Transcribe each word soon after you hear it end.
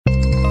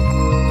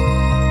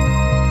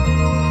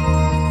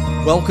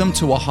Welcome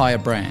to A Higher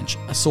Branch,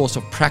 a source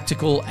of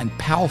practical and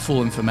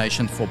powerful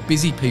information for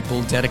busy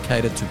people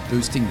dedicated to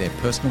boosting their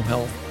personal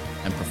health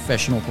and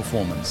professional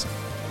performance.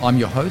 I'm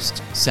your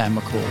host, Sam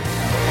McCall.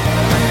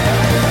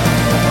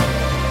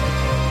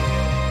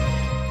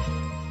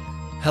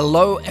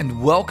 Hello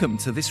and welcome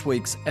to this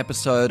week's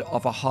episode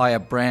of A Higher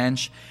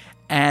Branch,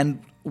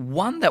 and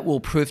one that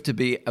will prove to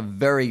be a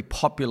very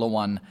popular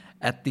one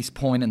at this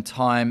point in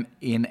time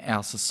in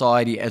our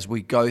society as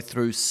we go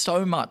through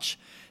so much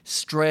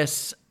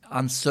stress,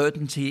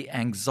 uncertainty,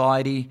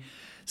 anxiety.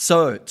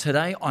 So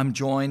today I'm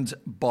joined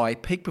by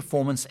peak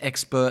performance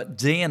expert,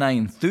 DNA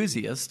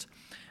enthusiast,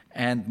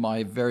 and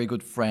my very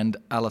good friend,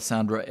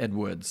 Alessandra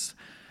Edwards.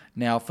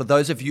 Now, for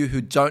those of you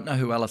who don't know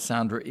who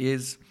Alessandra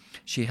is,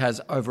 she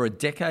has over a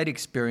decade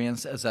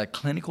experience as a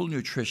clinical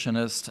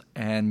nutritionist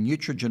and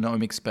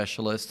nutrigenomic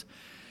specialist.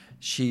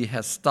 She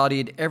has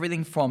studied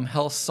everything from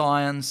health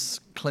science,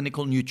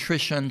 clinical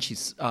nutrition.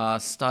 She's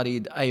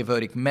studied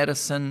Ayurvedic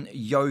medicine,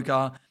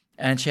 yoga,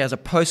 and she has a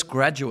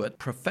postgraduate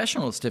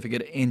professional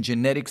certificate in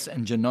genetics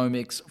and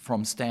genomics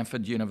from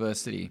Stanford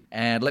University.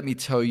 And let me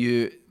tell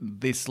you,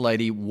 this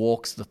lady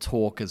walks the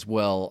talk as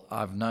well.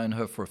 I've known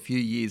her for a few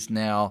years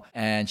now,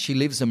 and she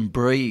lives and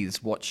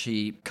breathes what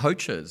she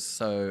coaches.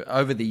 So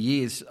over the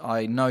years,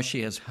 I know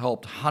she has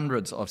helped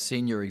hundreds of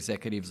senior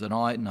executives that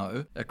I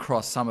know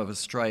across some of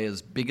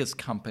Australia's biggest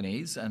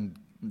companies and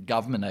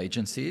government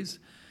agencies.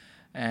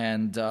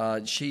 And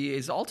she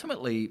is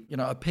ultimately,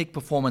 a peak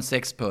performance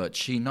expert.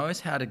 She knows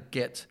how to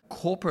get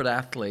corporate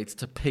athletes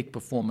to peak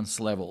performance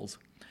levels.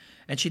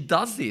 And she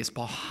does this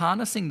by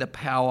harnessing the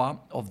power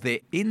of their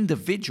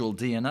individual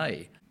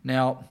DNA.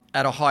 Now,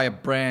 at A Higher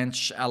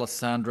Branch,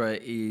 Alessandra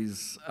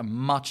is a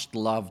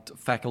much-loved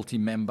faculty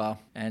member,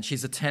 and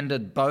she's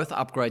attended both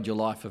Upgrade Your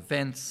Life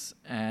events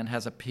and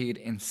has appeared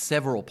in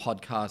several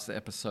podcast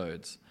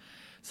episodes.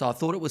 So I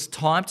thought it was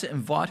time to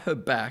invite her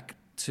back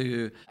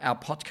to our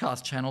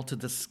podcast channel to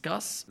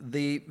discuss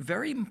the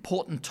very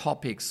important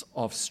topics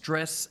of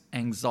stress,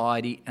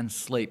 anxiety, and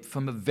sleep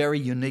from a very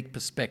unique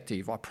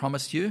perspective. I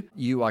promise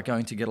you are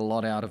going to get a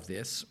lot out of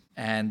this.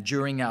 And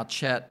during our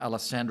chat,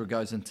 Alessandra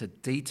goes into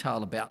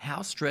detail about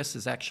how stress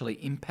is actually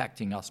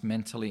impacting us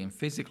mentally and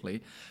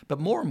physically. But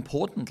more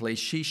importantly,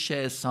 she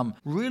shares some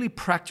really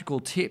practical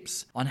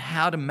tips on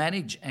how to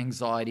manage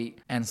anxiety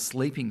and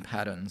sleeping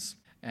patterns.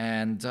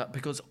 And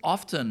because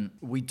often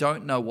we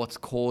don't know what's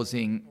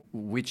causing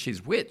which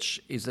is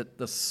which. Is it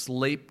the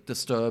sleep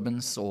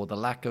disturbance or the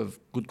lack of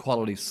good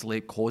quality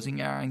sleep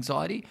causing our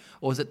anxiety?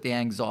 Or is it the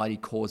anxiety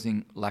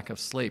causing lack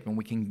of sleep? And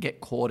we can get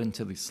caught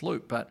into this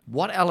loop. But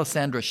what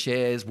Alessandra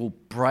shares will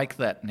break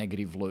that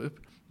negative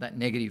loop, that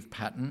negative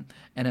pattern,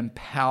 and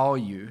empower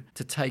you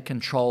to take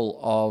control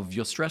of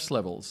your stress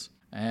levels.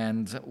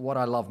 And what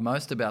I love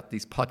most about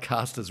this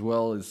podcast as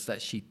well is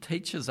that she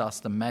teaches us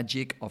the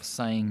magic of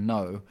saying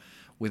no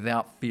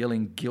without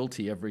feeling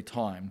guilty every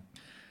time.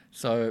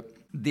 So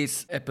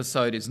this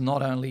episode is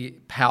not only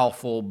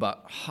powerful,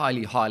 but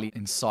highly, highly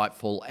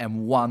insightful,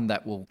 and one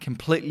that will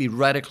completely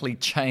radically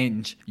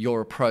change your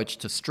approach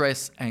to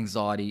stress,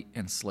 anxiety,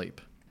 and sleep.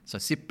 So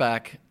sit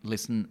back,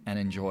 listen, and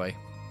enjoy.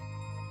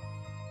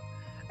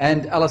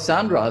 And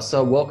Alessandra,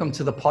 so welcome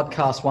to the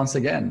podcast once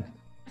again.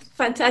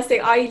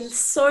 Fantastic. I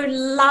so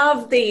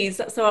love these.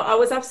 So I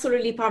was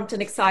absolutely pumped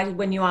and excited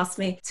when you asked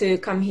me to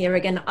come here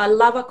again. I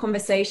love our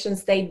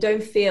conversations. They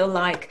don't feel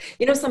like,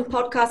 some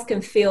podcasts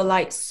can feel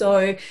like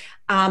so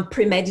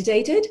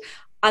premeditated.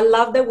 I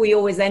love that we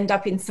always end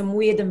up in some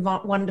weird and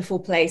wonderful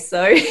place.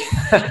 So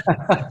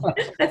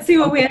let's see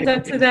where we end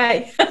up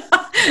today.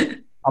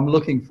 I'm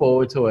looking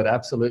forward to it.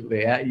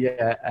 Absolutely.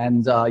 Yeah.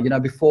 And,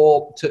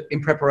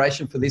 in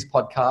preparation for this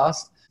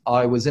podcast,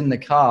 I was in the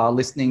car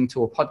listening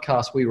to a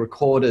podcast we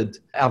recorded,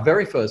 our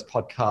very first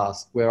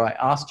podcast, where I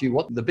asked you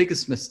what the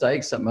biggest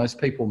mistakes that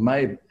most people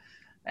made.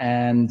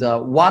 And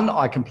one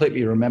I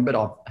completely remembered.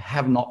 I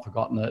have not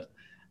forgotten it.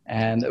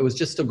 And it was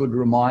just a good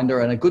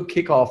reminder and a good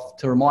kickoff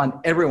to remind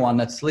everyone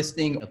that's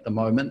listening at the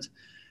moment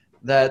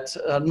that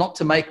not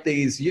to make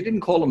these, you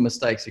didn't call them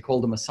mistakes, you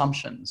called them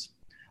assumptions.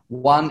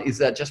 One is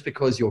that just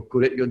because you're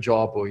good at your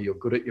job or you're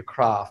good at your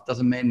craft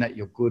doesn't mean that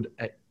you're good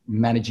at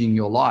managing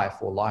your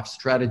life or life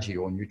strategy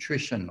or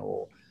nutrition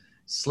or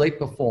sleep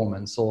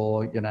performance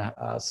or,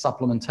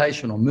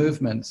 supplementation or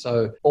movement.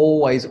 So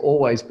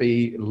always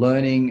be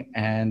learning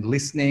and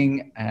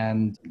listening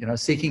and,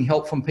 seeking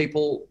help from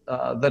people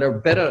that are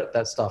better at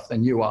that stuff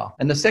than you are.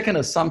 And the second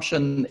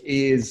assumption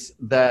is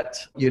that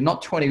you're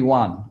not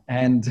 21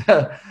 and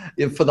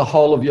for the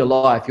whole of your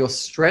life, your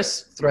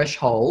stress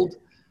threshold,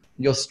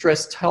 your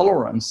stress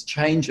tolerance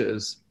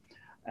changes.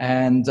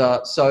 And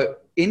so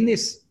in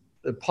this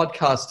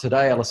podcast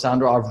today,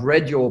 Alessandra, I've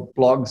read your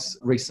blogs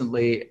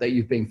recently that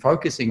you've been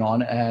focusing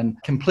on and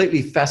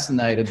completely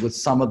fascinated with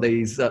some of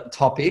these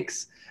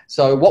topics.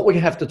 So what we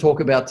have to talk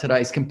about today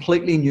is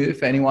completely new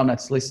for anyone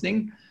that's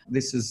listening.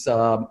 This is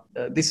a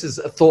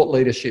thought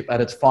leadership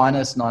at its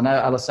finest. And I know,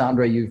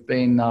 Alessandra, you've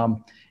been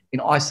in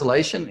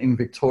isolation in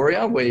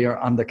Victoria, where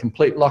you're under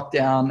complete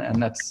lockdown,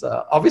 and that's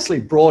obviously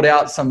brought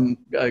out some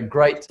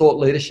great thought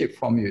leadership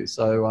from you.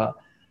 So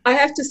I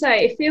have to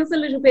say, it feels a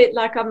little bit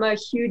like I'm a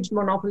huge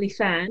Monopoly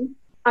fan.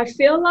 I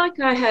feel like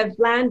I have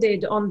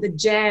landed on the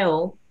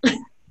jail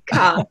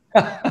card,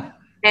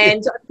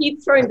 and I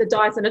keep throwing the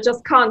dice, and I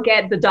just can't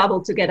get the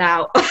double to get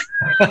out.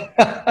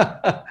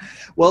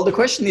 Well, the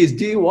question is,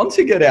 do you want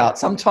to get out?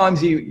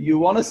 Sometimes you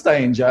want to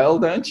stay in jail,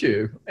 don't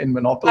you, in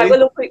Monopoly? Well,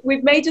 look,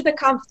 we've made it a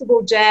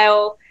comfortable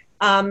jail.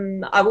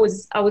 I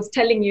was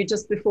telling you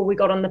just before we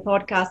got on the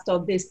podcast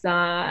of this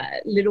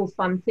little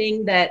fun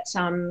thing that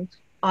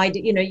I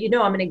did.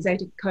 I'm an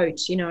executive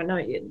coach. I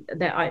know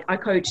that I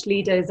coach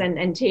leaders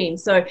and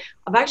teams. So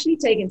I've actually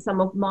taken some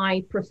of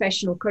my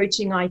professional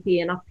coaching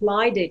IP and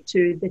applied it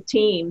to the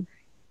team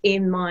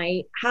in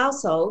my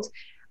household.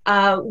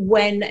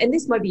 And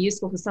this might be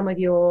useful for some of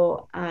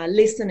your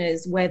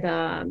listeners,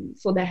 whether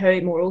for their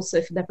home or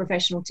also for their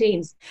professional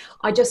teams.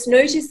 I just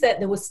noticed that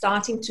there was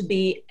starting to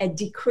be a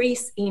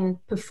decrease in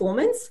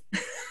performance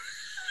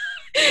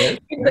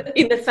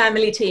in the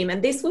family team.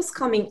 And this was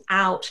coming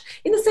out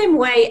in the same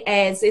way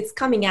as it's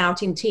coming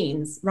out in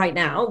teams right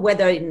now,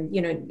 whether in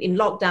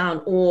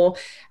lockdown or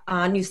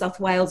New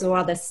South Wales or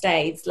other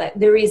states. Like,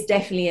 there is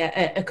definitely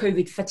a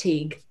COVID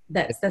fatigue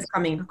that's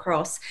coming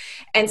across.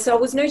 And so I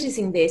was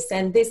noticing this,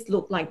 and this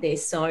looked like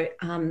this. So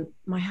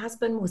my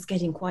husband was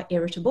getting quite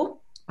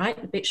irritable, right?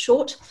 A bit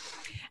short.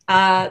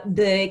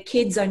 The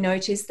kids, I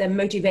noticed their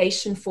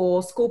motivation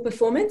for school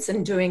performance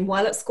and doing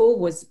well at school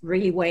was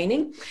really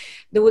waning.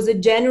 There was a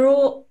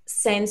general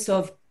sense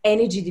of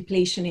energy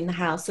depletion in the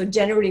house. So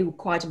generally, we're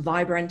quite a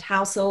vibrant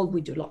household. We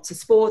do lots of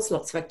sports,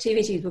 lots of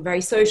activities. We're very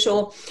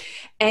social.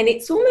 And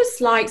it's almost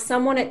like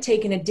someone had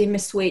taken a dimmer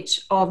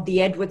switch of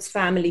the Edwards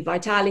family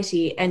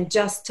vitality and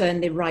just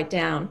turned it right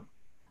down.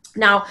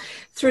 Now,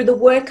 through the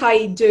work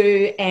I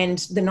do and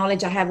the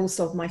knowledge I have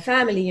also of my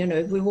family,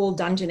 we've all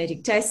done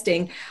genetic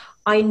testing.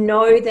 I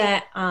know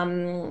that,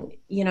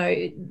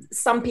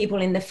 some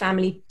people in the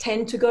family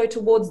tend to go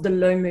towards the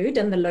low mood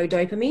and the low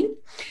dopamine.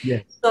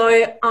 Yeah.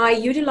 So I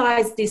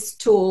utilize this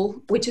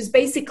tool, which is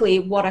basically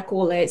what I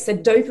call it's a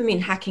dopamine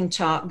hacking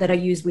chart that I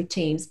use with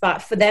teams.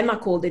 But for them, I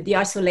called it the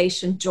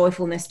isolation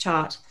joyfulness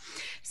chart.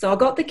 So I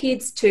got the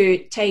kids to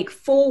take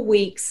 4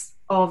 weeks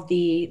of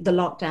the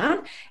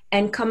lockdown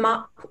and come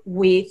up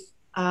with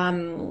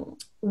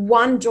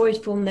one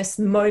joyfulness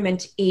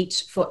moment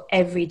each for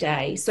every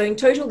day. So in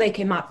total, they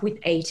came up with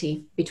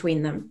 80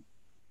 between them.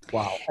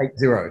 Wow.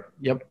 80.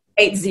 Yep.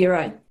 80.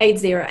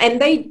 And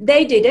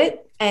they did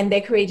it, and they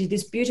created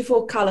this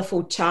beautiful,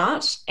 colorful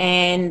chart,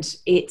 and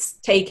it's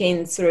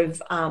taken sort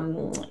of,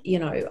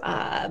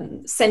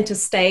 center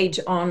stage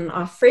on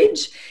our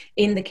fridge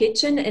in the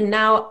kitchen. And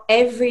now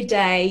every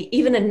day,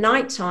 even at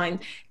nighttime,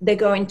 they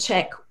go and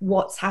check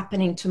what's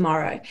happening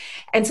tomorrow.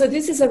 And so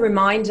this is a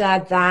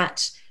reminder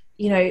that,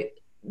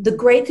 the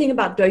great thing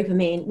about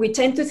dopamine, we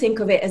tend to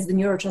think of it as the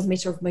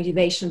neurotransmitter of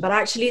motivation, but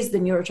actually is the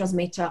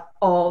neurotransmitter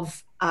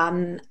of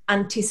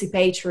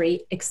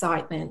anticipatory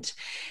excitement.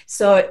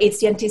 So it's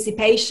the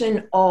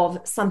anticipation of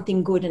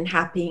something good and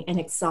happy and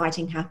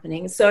exciting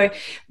happening. So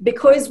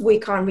because we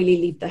can't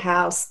really leave the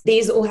house,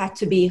 these all have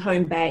to be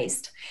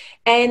home-based.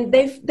 And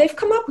they've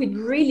come up with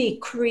really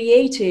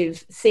creative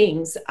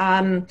things.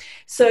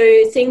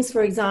 So things,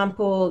 for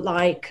example,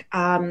 like,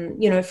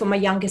 for my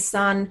youngest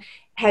son,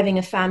 having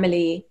a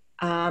family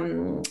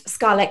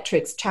Scar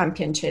Electrics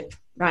championship,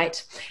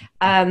 right?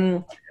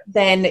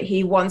 Then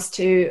he wants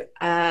to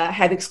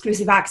have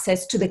exclusive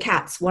access to the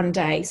cats one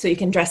day so you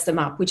can dress them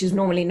up, which is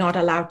normally not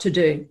allowed to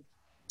do.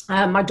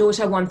 My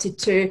daughter wanted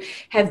to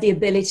have the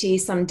ability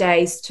some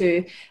days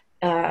to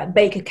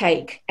bake a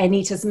cake and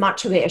eat as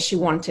much of it as she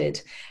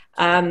wanted.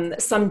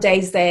 Some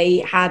days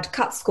they had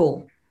cut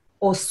school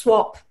or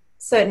swap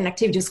certain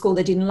activities school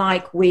they didn't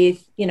like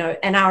with,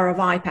 an hour of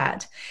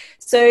iPad.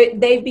 So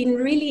they've been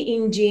really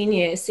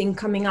ingenious in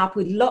coming up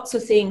with lots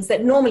of things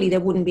that normally they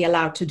wouldn't be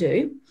allowed to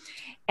do.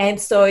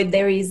 And so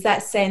there is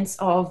that sense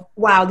of,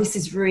 wow, this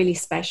is really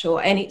special.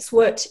 And it's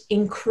worked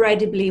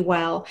incredibly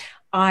well.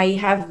 I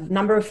have a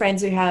number of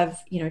friends who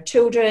have,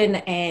 children,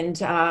 and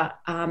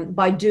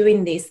by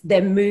doing this,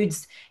 their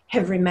moods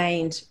have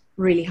remained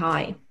really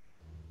high.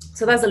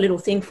 So that's a little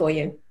thing for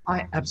you.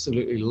 I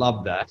absolutely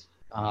love that.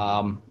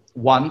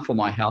 One, for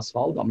my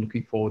household, I'm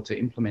looking forward to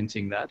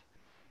implementing that.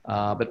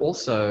 But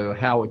also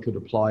how it could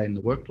apply in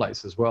the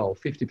workplace as well.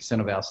 50%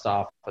 of our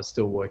staff are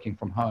still working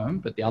from home,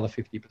 but the other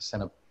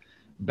 50% are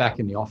back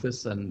in the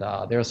office. And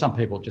there are some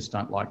people just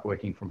don't like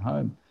working from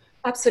home.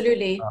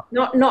 Absolutely.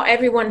 Not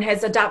everyone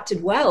has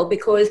adapted well,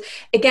 because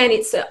again,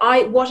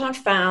 what I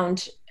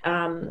found,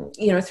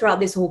 throughout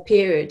this whole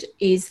period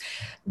is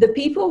the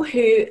people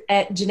who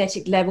at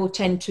genetic level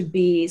tend to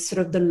be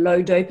sort of the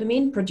low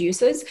dopamine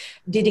producers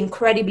did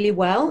incredibly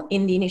well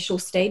in the initial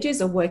stages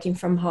of working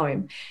from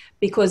home,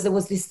 because there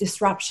was this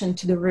disruption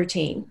to the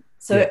routine.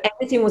 So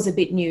everything was a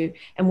bit new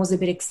and was a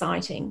bit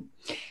exciting.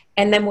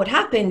 And then what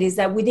happened is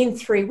that within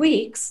 3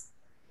 weeks,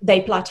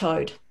 they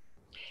plateaued.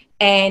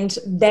 And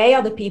they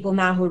are the people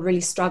now who are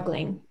really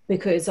struggling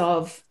because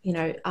of,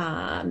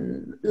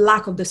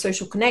 lack of the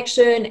social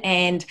connection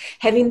and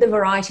having the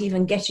variety,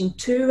 even getting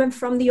to and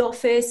from the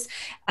office,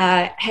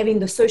 having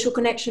the social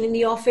connection in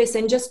the office,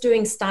 and just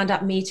doing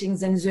stand-up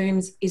meetings and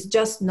Zooms is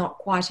just not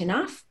quite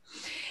enough.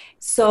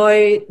 So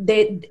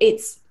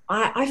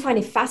I find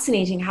it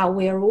fascinating how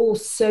we're all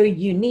so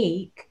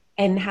unique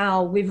and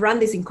how we've run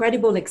this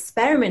incredible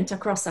experiment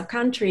across our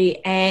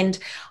country. And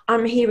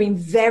I'm hearing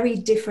very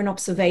different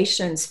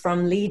observations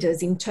from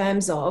leaders in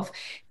terms of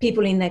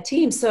people in their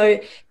team. So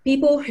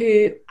people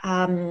who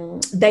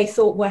they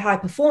thought were high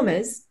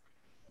performers,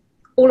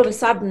 all of a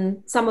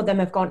sudden, some of them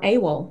have gone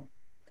AWOL.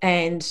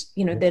 And,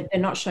 they're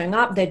not showing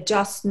up. They're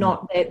just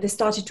not, they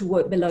started to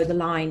work below the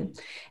line.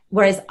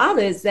 Whereas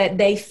others that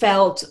they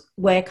felt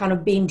were kind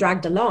of being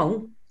dragged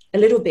along a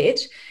little bit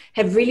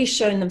have really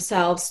shown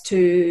themselves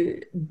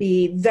to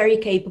be very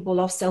capable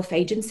of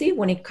self-agency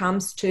when it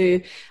comes to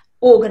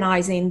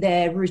organizing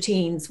their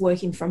routines,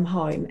 working from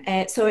home.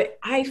 So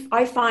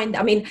I find,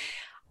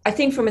 I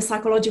think from a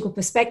psychological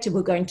perspective,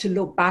 we're going to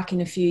look back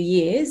in a few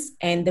years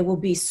and there will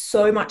be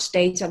so much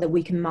data that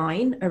we can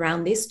mine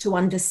around this to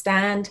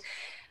understand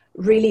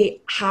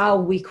really how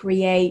we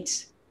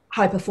create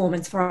high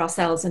performance for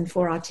ourselves and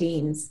for our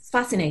teams. It's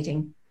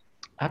fascinating.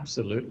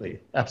 Absolutely.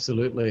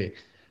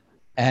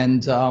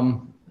 And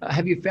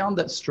have you found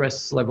that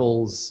stress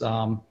levels,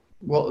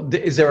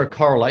 is there a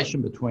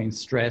correlation between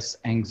stress,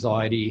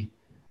 anxiety,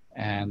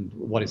 and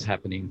what is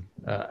happening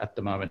at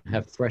the moment?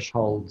 Have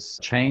thresholds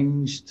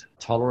changed,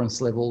 tolerance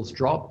levels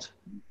dropped?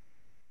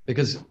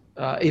 Because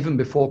even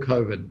before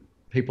COVID,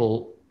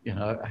 people,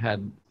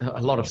 had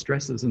a lot of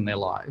stresses in their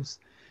lives.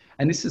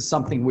 And this is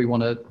something I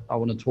want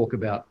to talk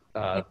about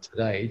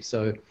today.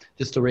 So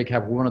just to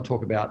recap, we want to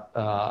talk about,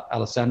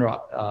 Alessandra,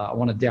 I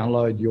want to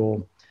download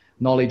your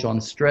knowledge on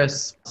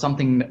stress,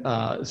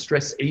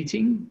 stress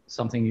eating,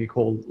 something you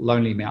call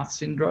lonely mouth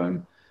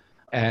syndrome.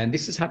 And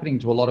this is happening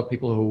to a lot of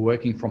people who are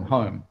working from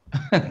home.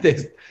 Right.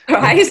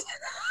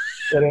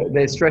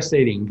 They're stress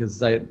eating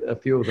because a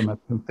few of them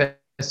have confessed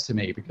to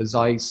me, because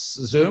I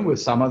Zoom with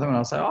some of them and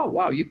I say, oh,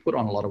 wow, you put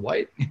on a lot of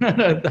weight.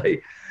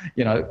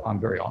 I'm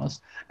very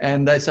honest.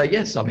 And they say,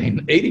 yes, I've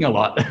been eating a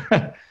lot.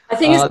 I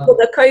think it's called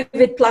the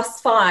COVID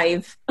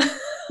 +5.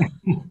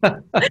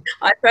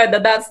 I've heard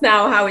that's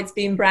now how it's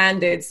been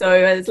branded. So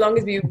as long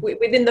as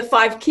within the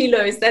 5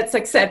 kilos, that's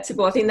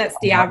acceptable. I think that's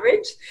the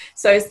average.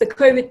 So it's the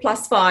COVID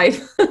 +5.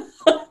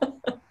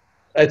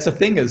 It's a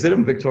thing, is it,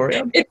 in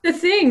Victoria? It's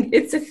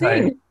a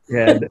thing. Right.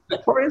 Yeah,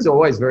 Victorians are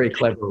always very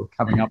clever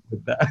coming up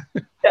with that.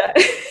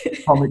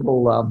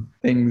 Comical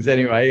things.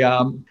 Anyway,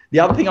 the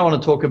other thing I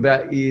want to talk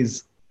about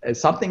is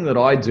something that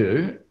I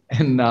do,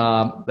 and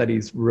that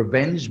is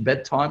revenge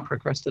bedtime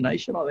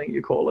procrastination, I think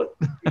you call it.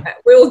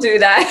 We'll do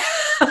that.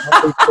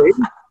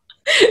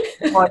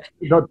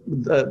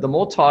 The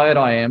more tired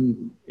I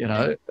am,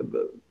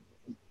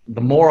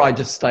 the more I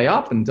just stay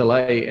up and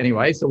delay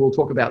anyway. So we'll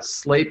talk about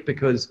sleep,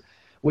 because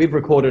we've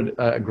recorded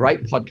a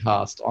great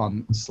podcast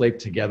on sleep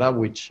together,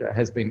 which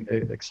has been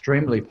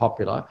extremely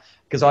popular,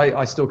 because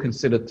I still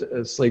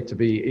consider sleep to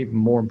be even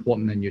more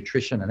important than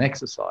nutrition and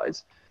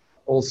exercise.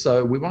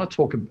 Also, we want to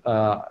talk,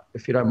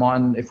 if you don't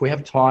mind, if we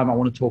have time, I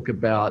want to talk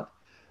about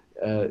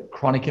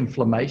chronic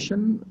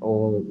inflammation,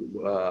 or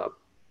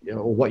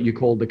what you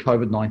call the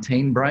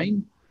COVID-19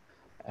 brain.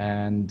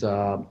 And,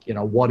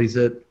 what is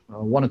it? I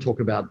want to talk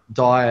about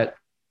diet,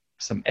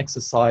 some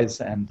exercise,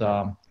 and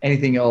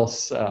anything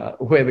else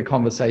where the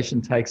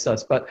conversation takes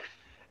us. But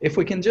if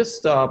we can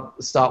just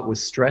start with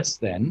stress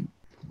then,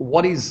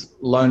 what is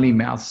lonely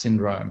mouth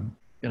syndrome?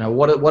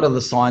 What are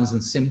the signs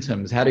and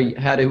symptoms? How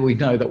do we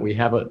know that we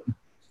have it?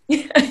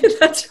 Yeah,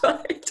 that's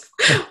right.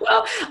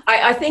 Well,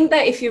 I think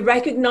that if you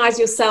recognize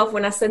yourself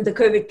when I said the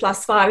COVID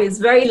 +5, it's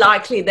very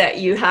likely that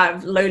you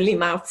have lonely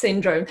mouth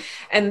syndrome,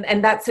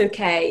 and that's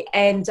okay.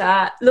 And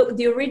look,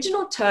 the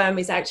original term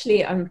is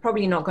actually, I'm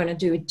probably not going to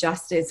do it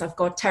justice. I've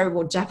got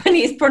terrible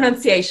Japanese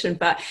pronunciation,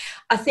 but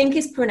I think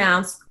it's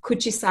pronounced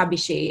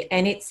kuchisabishi,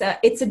 and it's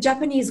a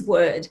Japanese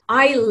word.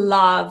 I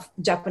love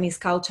Japanese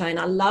culture, and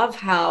I love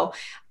how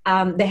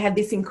they have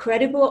this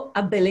incredible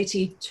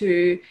ability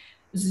to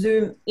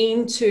zoom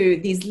into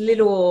these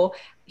little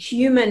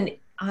human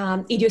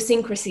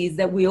idiosyncrasies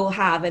that we all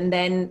have, and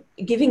then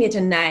giving it a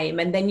name,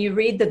 and then you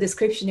read the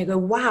description, you go,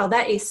 wow,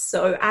 that is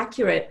so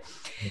accurate.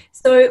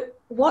 So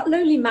what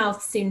lonely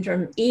mouth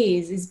syndrome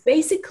is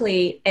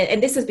basically,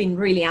 and this has been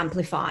really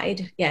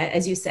amplified,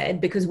 as you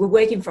said, because we're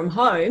working from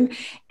home,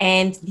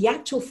 and the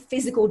actual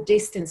physical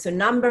distance, the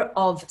number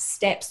of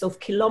steps of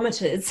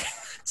kilometers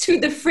to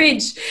the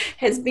fridge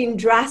has been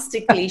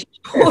drastically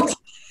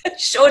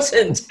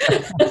shortened.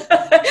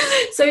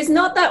 So it's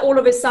not that all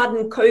of a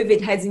sudden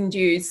COVID has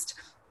induced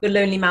the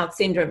lonely mouth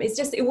syndrome. It's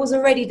just, it was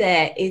already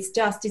there. It's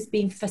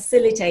being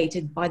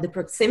facilitated by the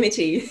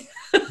proximity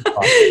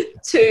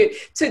to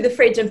the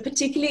fridge. And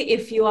particularly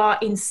if you are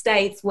in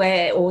states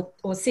where, or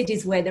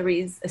cities where there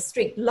is a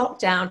strict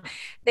lockdown,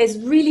 there's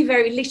really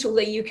very little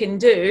that you can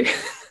do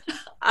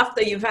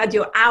after you've had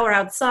your hour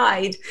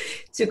outside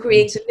to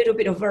create a little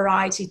bit of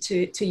variety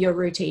to your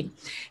routine.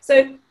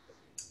 So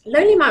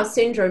lonely mouth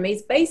syndrome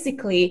is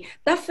basically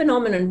that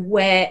phenomenon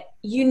where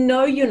you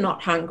know you're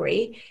not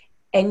hungry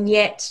and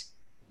yet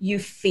you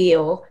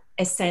feel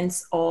a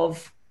sense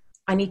of,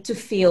 I need to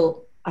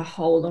fill a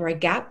hole or a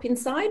gap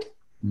inside.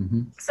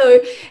 Mm-hmm.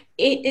 So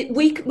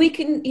we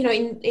can, you know,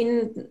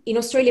 in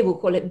Australia we'll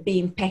call it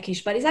being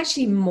peckish, but it's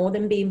actually more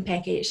than being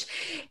peckish.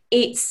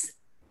 It's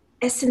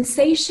a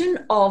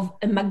sensation of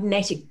a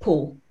magnetic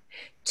pull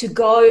to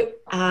go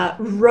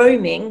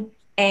roaming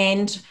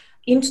and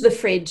into the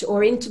fridge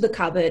or into the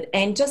cupboard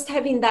and just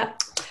having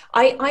that.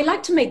 I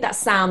like to make that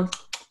sound.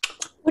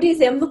 What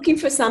is it? I'm looking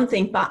for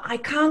something, but I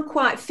can't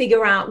quite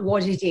figure out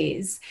what it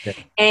is. Yeah.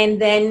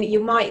 And then you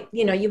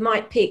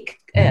might pick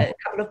a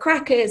couple of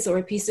crackers or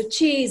a piece of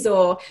cheese,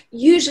 or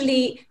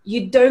usually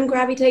you don't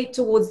gravitate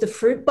towards the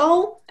fruit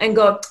bowl and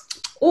go,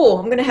 oh,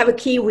 I'm going to have a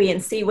kiwi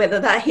and see whether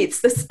that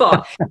hits the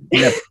spot.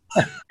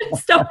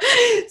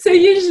 So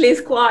usually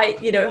it's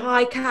quite, you know,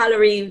 high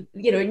calorie,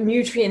 you know,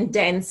 nutrient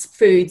dense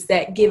foods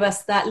that give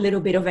us that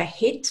little bit of a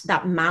hit,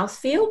 that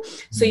mouthfeel.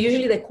 So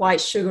usually they're quite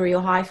sugary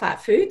or high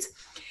fat foods.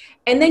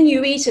 And then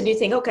you eat and you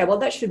think, okay, well,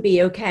 that should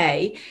be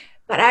okay.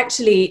 But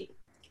actually,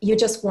 you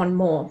just want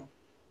more.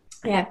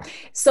 Yeah.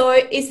 So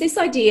it's this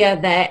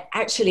idea that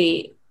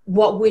actually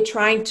what we're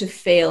trying to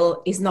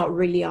fill is not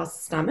really our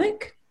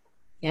stomach.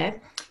 Yeah.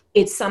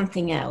 It's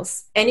something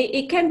else. And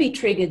it can be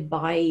triggered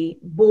by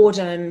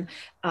boredom.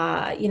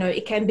 You know,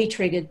 it can be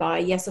triggered by,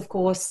 yes, of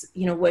course,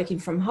 you know, working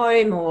from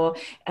home or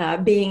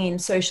being in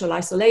social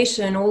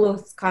isolation. All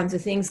those kinds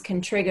of things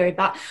can trigger it.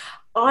 But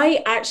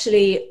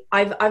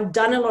I've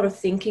done a lot of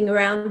thinking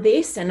around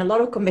this and a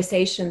lot of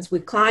conversations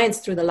with clients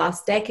through the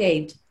last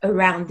decade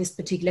around this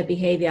particular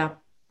behavior.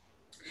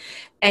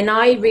 And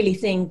I really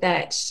think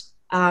that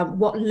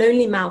what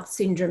lonely mouth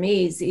syndrome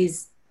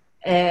is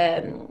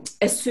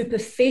a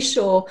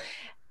superficial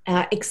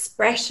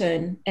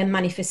expression and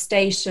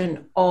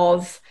manifestation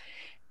of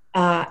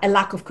a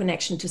lack of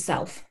connection to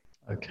self.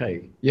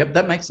 Okay. Yep,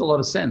 that makes a lot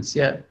of sense.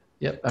 Yeah.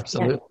 Yep,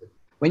 absolutely. Yeah.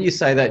 When you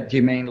say that, do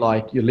you mean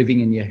like you're living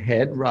in your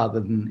head rather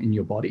than in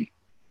your body?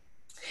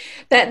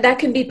 That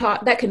can be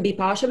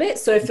part of it.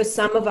 So for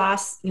some of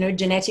us, you know,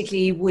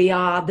 genetically we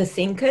are the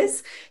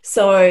thinkers.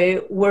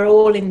 So we're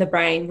all in the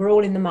brain, we're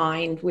all in the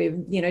mind. We,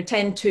 you know,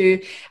 tend to,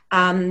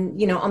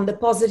 you know, on the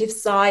positive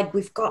side,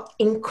 we've got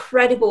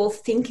incredible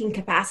thinking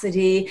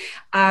capacity.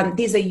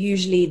 These are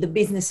usually the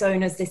business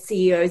owners, the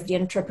CEOs, the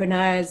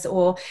entrepreneurs,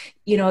 or,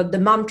 you know, the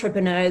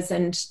momtrepreneurs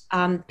and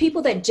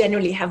people that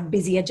generally have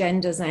busy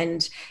agendas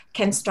and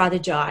can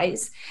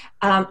strategize.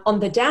 On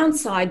the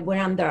downside,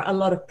 we're under a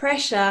lot of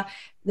pressure.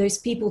 Those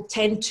people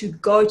tend to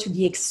go to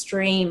the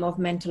extreme of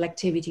mental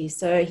activity.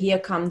 So here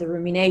come the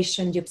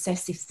rumination, the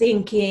obsessive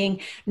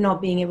thinking,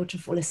 not being able to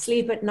fall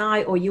asleep at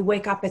night, or you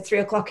wake up at 3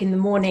 o'clock in the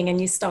morning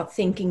and you start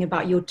thinking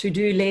about your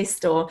to-do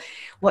list or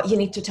what you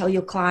need to tell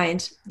your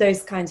client,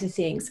 those kinds of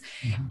things.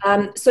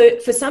 Mm-hmm. So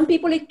for some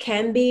people, it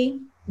can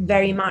be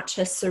very much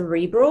a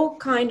cerebral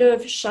kind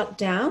of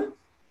shutdown.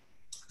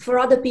 For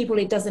other people,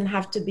 it doesn't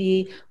have to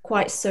be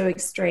quite so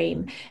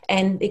extreme.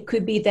 And it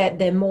could be that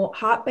they're more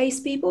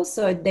heart-based people,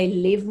 so they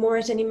live more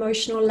at an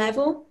emotional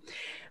level,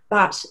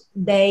 but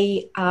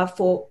they,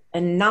 for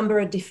a number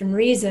of different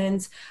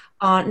reasons,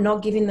 are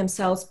not giving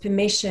themselves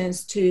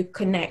permissions to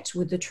connect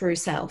with the true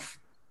self.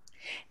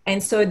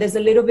 And so there's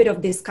a little bit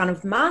of this kind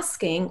of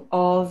masking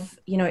of,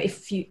 you know,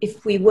 if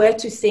we were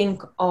to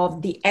think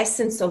of the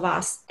essence of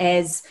us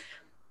as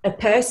a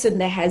person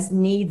that has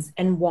needs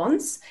and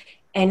wants,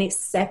 and it's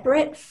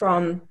separate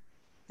from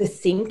the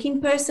thinking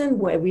person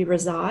where we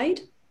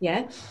reside,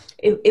 yeah,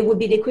 it would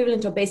be the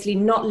equivalent of basically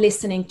not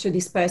listening to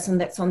this person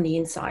that's on the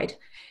inside.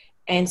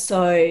 And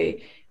so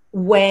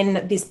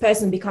when this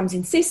person becomes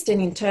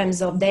insistent in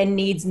terms of their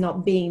needs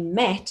not being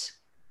met,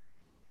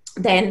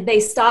 then they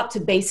start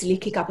to basically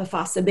kick up a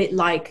fuss, a bit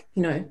like,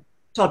 you know,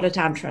 toddler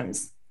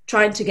tantrums,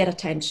 trying to get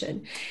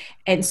attention.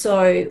 And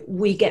so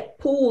we get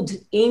pulled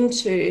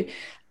into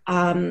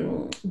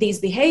these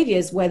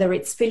behaviors, whether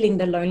it's filling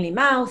the lonely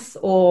mouth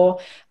or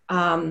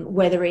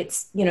whether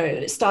it's, you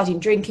know, starting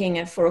drinking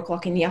at 4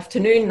 o'clock in the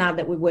afternoon now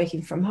that we're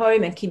working from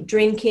home and keep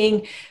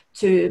drinking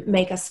to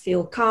make us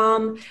feel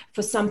calm.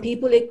 For some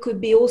people, it could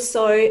be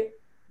also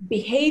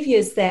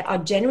behaviors that are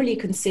generally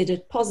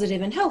considered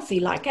positive and healthy,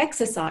 like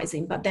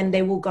exercising, but then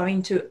they will go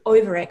into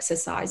over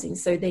exercising.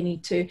 So they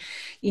need to,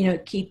 you know,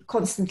 keep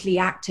constantly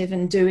active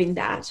and doing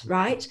that,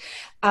 right?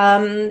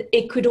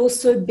 It could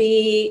also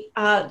be,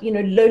 you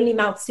know, lonely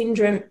mouth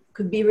syndrome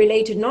could be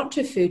related not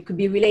to food, could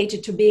be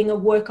related to being a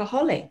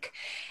workaholic.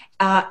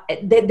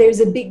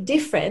 There's a big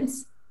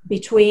difference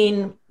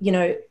between, you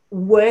know,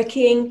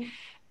 working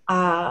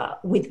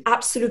with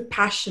absolute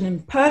passion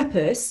and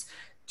purpose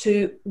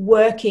to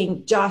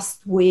working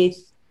just with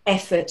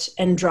effort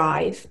and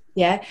drive.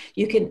 Yeah,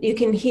 you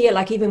can hear,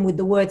 like, even with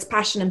the words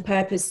passion and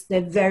purpose, they're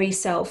very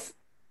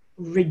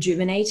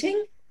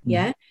self-rejuvenating.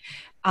 Yeah.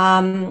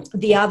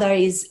 The other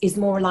is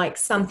more like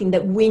something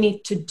that we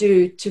need to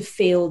do to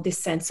feel this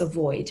sense of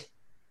void.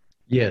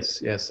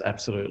 Yes, yes,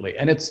 absolutely.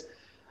 And is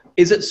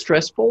it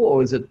stressful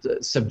or is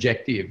it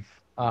subjective?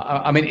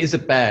 I mean, is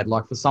it bad?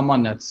 Like for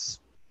someone that's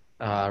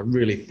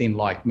really thin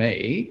like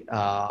me,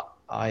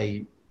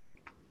 I,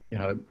 you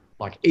know,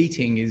 like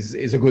eating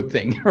is a good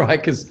thing, right?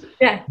 Because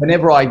Yeah.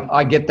 whenever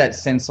I get that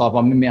sense of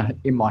I'm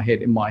in my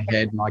head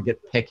and I get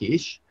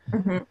peckish,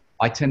 Mm-hmm.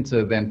 I tend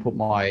to then put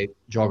my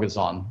joggers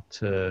on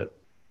to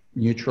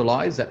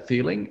neutralize that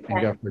feeling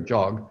and go for a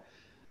jog.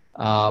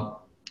 Uh,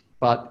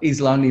 but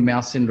is lonely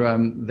mouse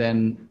syndrome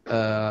then,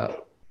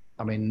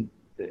 I mean,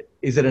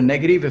 is it a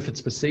negative if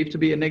it's perceived to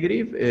be a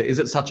negative? Is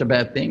it such a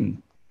bad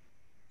thing?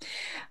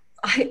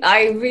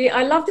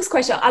 I love this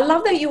question. I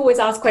love that you always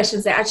ask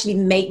questions that actually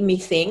make me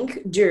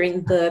think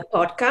during the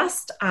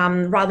podcast,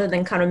 rather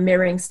than kind of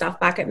mirroring stuff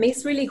back at me.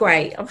 It's really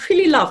great. I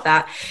really love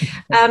that.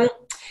 Um,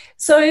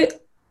 so,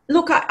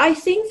 look, I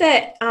think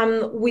that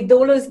with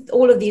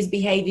all of these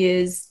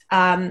behaviors,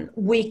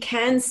 we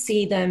can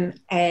see them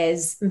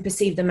as and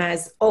perceive them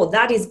as, oh,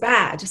 that is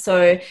bad.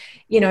 So,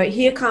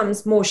 here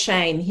comes more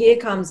shame. Here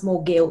comes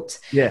more guilt.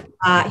 Yeah.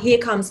 Here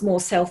comes more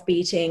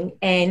self-beating.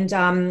 And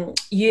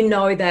you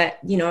know that,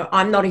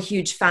 I'm not a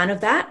huge fan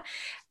of that.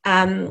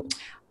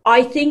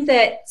 I think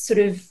that sort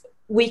of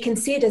we can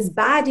see it as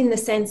bad in the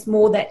sense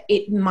more that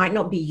it might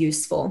not be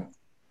useful.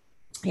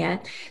 Yeah.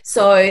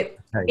 So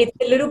it's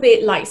a little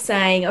bit like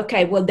saying,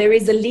 okay, well, there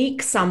is a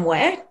leak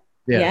somewhere.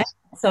 Yeah. Yes.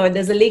 So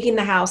there's a leak in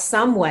the house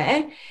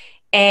somewhere.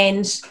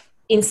 And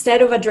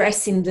instead of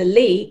addressing the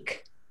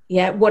leak,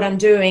 what I'm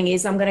doing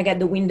is I'm going to get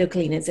the window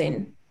cleaners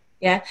in.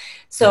 Yeah.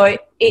 So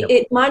it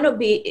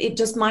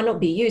just might not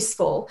be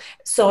useful.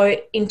 So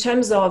in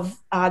terms of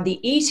the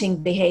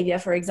eating behavior,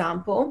 for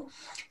example,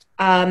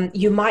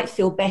 you might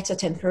feel better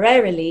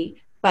temporarily,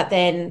 but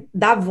then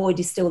that void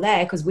is still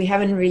there because we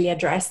haven't really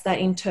addressed that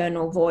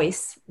internal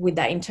voice with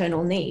that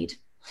internal need.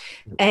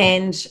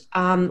 And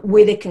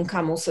with it can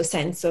come also a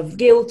sense of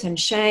guilt and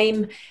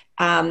shame.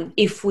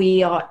 If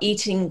we are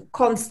eating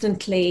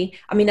constantly,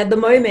 I mean, at the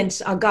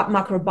moment, our gut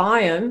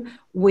microbiome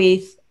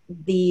with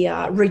the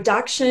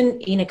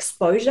reduction in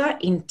exposure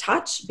in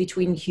touch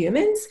between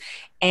humans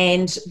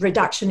and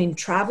reduction in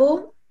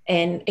travel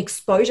and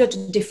exposure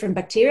to different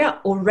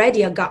bacteria,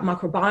 already our gut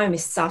microbiome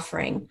is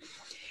suffering.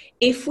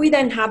 If we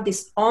then have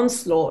this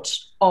onslaught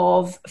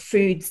of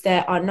foods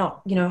that are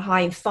not,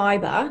 high in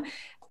fiber,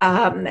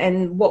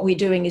 and what we're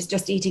doing is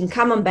just eating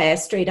camembert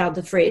straight out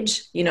the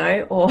fridge,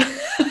 or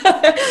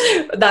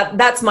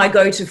that's my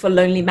go-to for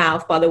lonely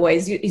mouth, by the way,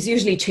 is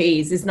usually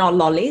cheese. It's not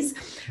lollies.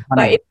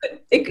 But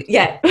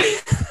yeah,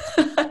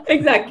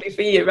 exactly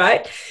for you,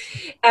 right?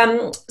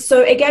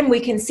 So again, we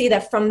can see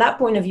that from that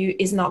point of view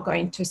is not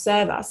going to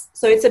serve us.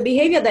 So it's a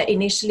behavior that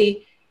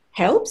initially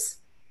helps,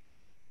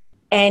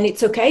 and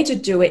it's okay to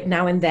do it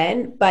now and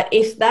then. But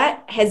if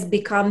that has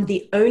become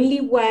the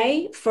only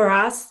way for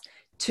us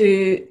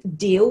to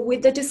deal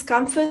with the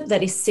discomfort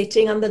that is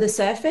sitting under the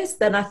surface,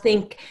 then I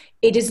think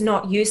it is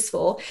not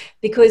useful,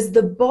 because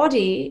the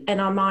body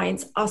and our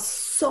minds are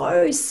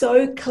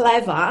so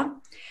clever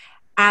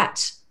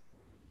at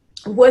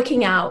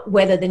working out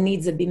whether the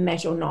needs have been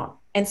met or not.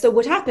 And so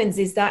what happens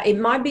is that it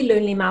might be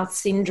lonely mouth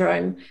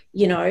syndrome,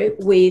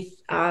 with,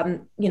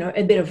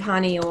 a bit of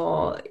honey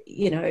or,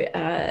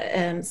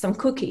 some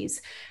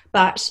cookies.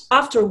 But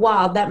after a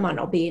while, that might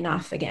not be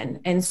enough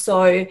again. And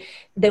so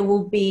there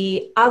will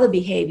be other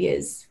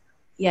behaviors,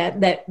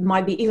 that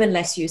might be even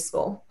less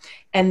useful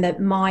and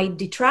that might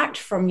detract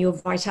from your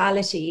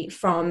vitality,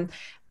 from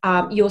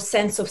your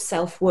sense of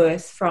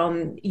self-worth,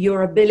 from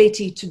your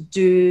ability to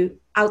do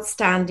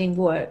outstanding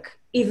work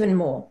even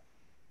more.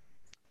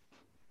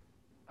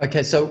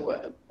 Okay,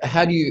 so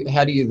how do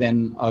you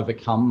then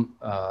overcome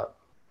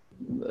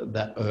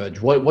that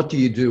urge? What do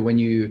you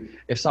do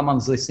if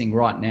someone's listening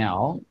right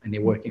now and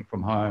they're working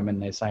from home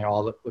and they're saying,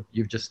 "Oh, look,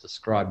 you've just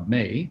described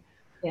me."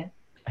 Yeah.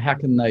 How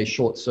can they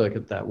short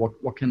circuit that?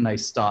 What can they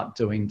start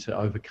doing to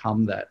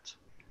overcome that?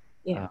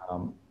 Yeah.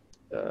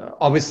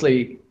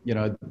 Obviously,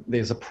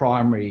 there's a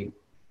primary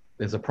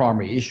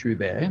issue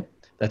there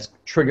that's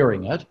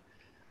triggering it.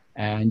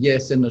 And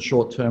yes, in the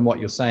short term, what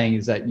you're saying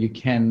is that you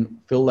can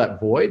fill that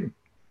void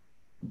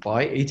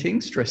by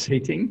eating, stress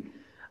eating,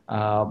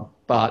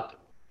 but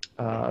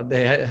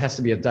there has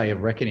to be a day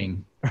of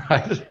reckoning,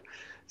 right?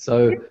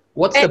 So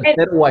what's the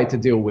better way to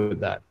deal with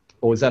that?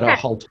 Or is that a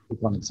whole topic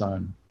on its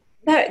own?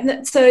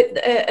 So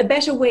a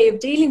better way of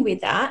dealing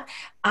with that,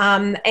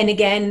 and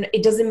again,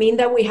 it doesn't mean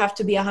that we have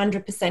to be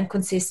 100%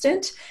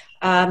 consistent.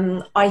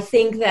 I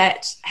think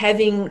that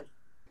having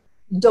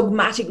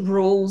dogmatic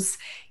rules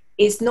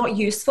is not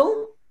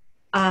useful.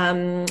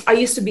 I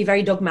used to be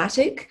very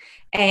dogmatic,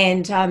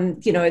 and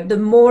the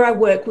more I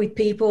work with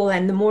people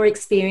and the more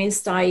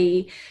experienced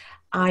I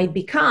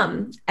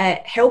become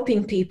at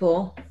helping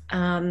people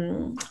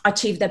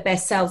achieve their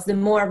best selves, the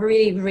more I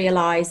really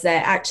realize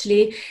that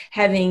actually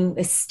having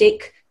a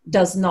stick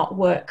does not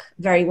work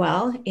very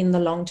well in the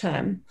long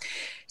term.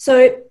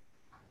 So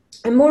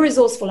a more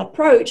resourceful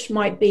approach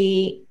might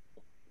be,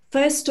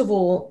 first of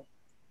all,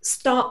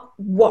 start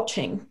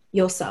watching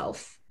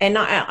yourself And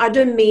I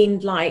don't mean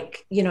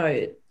like,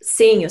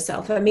 seeing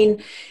yourself. I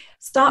mean,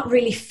 start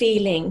really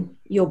feeling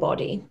your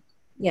body.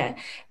 Yeah.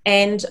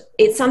 And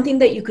it's something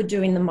that you could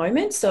do in the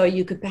moment. So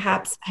you could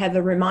perhaps have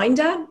a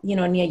reminder,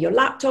 near your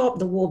laptop,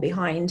 the wall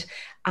behind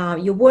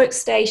your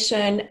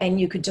workstation, and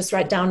you could just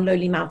write down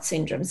lowly mouth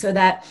syndrome, so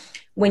that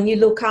when you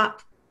look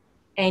up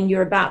and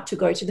you're about to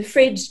go to the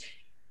fridge,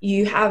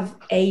 you have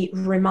a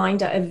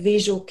reminder, a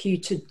visual cue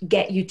to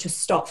get you to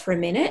stop for a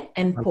minute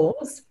and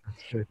pause.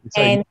 So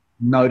and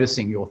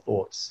noticing your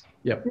thoughts.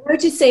 Yep.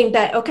 Noticing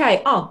that,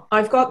 okay,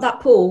 I've got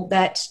that pull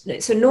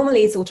so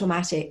normally it's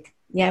automatic.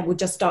 Yeah, we'll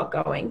just start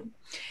going.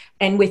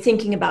 And we're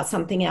thinking about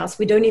something else.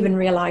 We don't even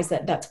realize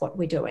that that's what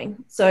we're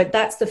doing. So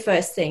that's the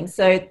first thing.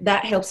 So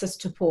that helps us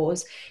to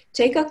pause,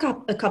 take a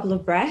couple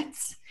of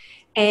breaths,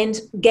 and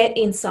get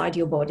inside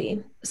your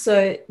body.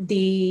 So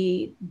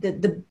the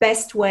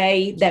best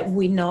way that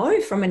we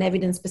know from an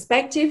evidence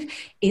perspective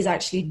is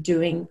actually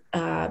doing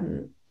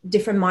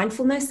different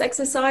mindfulness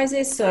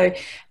exercises. So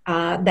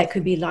that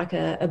could be like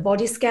a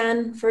body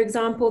scan, for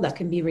example. That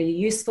can be really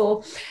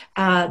useful.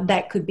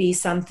 That could be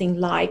something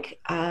like,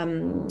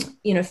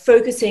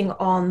 focusing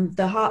on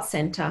the heart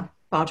center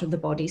part of the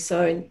body.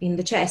 So in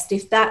the chest,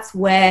 if that's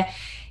where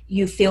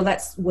you feel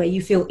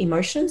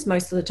emotions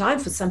most of the time.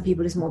 For some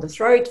people, it's more the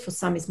throat. For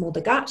some, it's more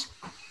the gut.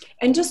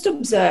 And just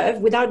observe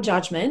without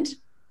judgment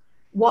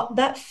what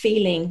that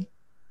feeling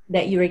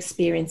that you're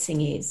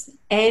experiencing is.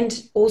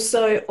 And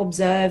also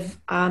observe,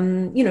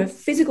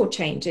 physical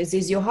changes.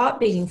 Is your heart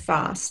beating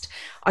fast?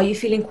 Are you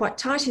feeling quite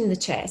tight in the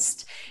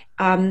chest?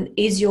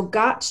 Is your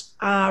gut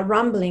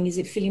rumbling? Is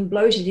it feeling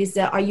bloated?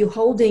 Are you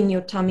holding your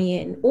tummy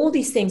in? All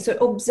these things. So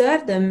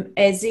observe them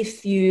as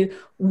if you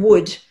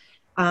would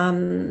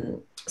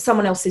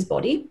someone else's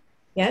body.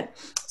 Yeah.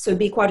 So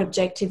be quite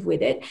objective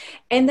with it.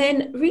 And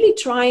then really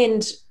try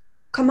and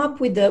come up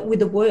with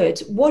the word.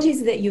 What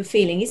is it that you're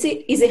feeling? Is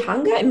it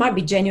hunger? It might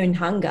be genuine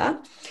hunger.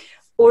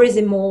 Or is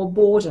it more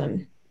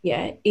boredom?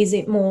 Yeah. Is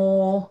it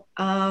more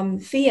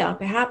fear?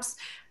 Perhaps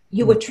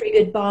you were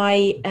triggered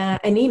by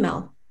an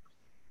email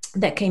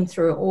that came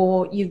through,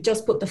 or you've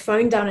just put the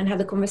phone down and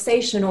had a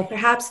conversation, or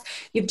perhaps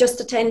you've just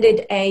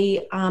attended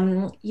a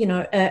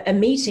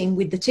meeting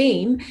with the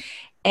team,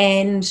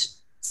 and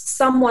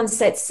someone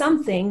said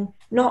something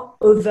not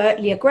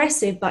overtly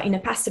aggressive, but in a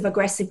passive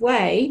aggressive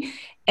way.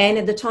 And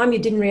at the time you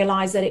didn't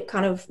realize that it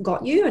kind of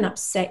got you and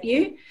upset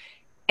you.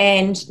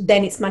 And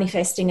then it's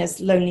manifesting as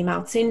lonely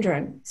mouth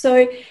syndrome.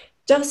 So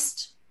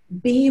just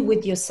be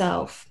with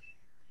yourself.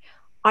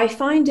 I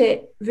find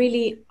it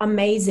really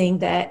amazing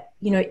that,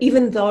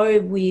 even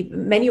though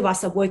many of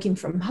us are working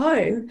from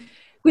home,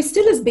 we're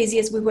still as busy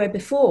as we were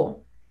before.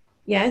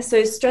 Yeah.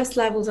 So stress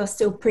levels are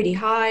still pretty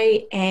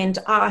high and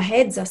our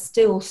heads are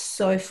still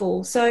so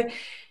full. So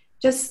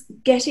just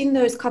getting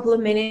those couple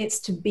of minutes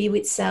to be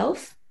with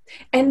self.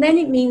 And then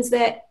it means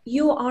that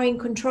you are in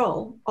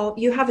control of,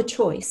 you have a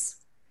choice.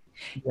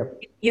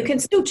 Yep. You can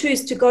still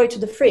choose to go to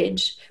the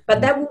fridge,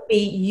 but that will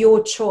be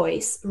your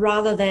choice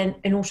rather than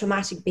an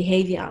automatic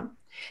behavior.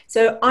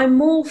 So I'm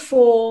more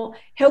for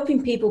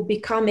helping people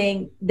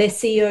becoming their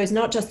CEOs,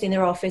 not just in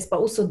their office, but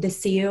also the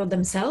CEO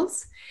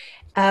themselves.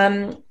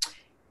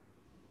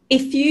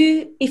 If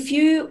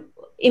you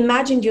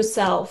imagined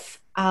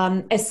yourself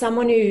as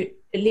someone who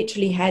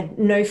literally had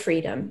no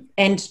freedom,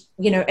 and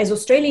as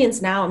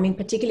Australians now, I mean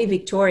particularly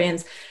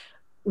Victorians,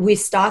 we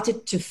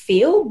started to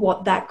feel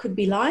what that could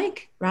be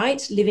like,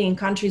 right? Living in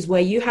countries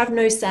where you have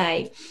no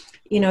say.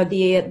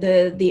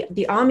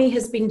 The army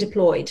has been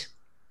deployed.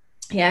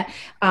 Yeah,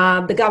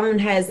 the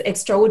government has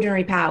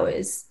extraordinary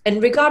powers, and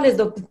regardless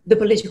of the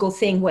political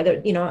thing, whether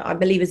I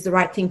believe it's the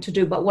right thing to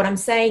do, but what I'm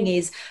saying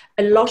is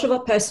a lot of our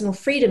personal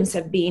freedoms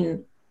have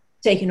been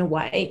taken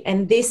away,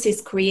 and this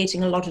is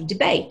creating a lot of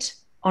debate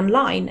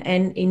online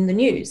and in the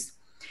news.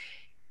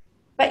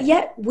 But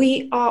yet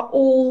we are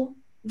all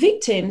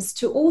victims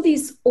to all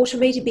these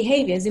automated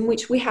behaviors in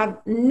which we have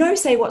no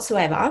say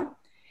whatsoever,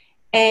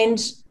 and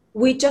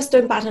we just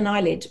don't bat an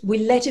eyelid. We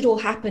let it all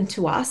happen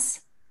to us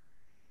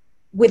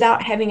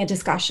without having a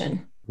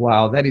discussion.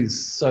 Wow, that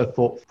is so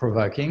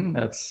thought-provoking.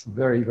 That's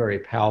very, very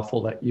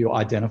powerful that you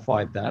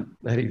identified that.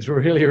 That is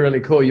really,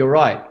 really cool. You're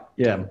right.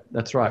 Yeah,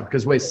 that's right.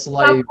 Because we're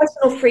slaves.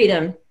 Personal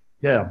freedom.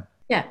 Yeah.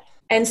 Yeah.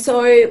 And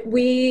so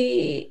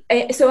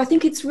I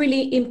think it's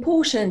really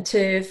important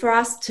for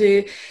us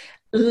to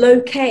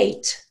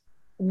locate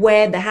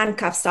where the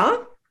handcuffs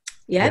are.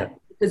 Yeah.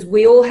 Because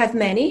we all have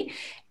many.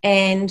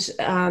 And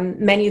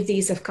many of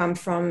these have come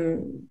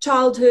from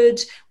childhood.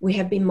 We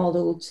have been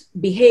modeled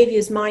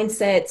behaviors,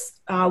 mindsets,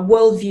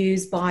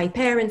 worldviews by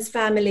parents,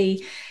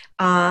 family,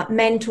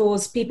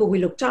 mentors, people we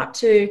looked up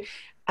to.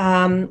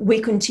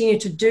 We continue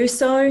to do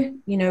so,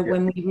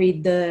 when we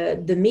read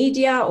the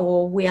media,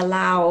 or we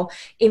allow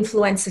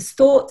influencers'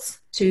 thoughts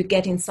to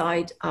get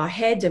inside our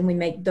head and we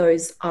make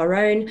those our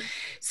own.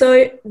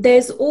 So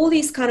there's all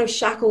these kind of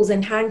shackles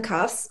and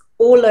handcuffs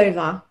all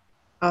over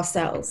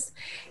ourselves.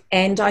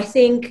 And I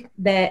think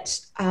that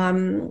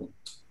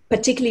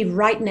particularly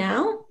right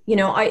now,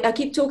 I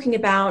keep talking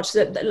about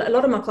that a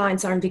lot of my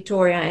clients are in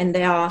Victoria, and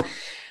they are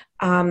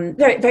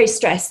very, very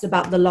stressed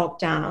about the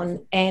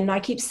lockdown. And I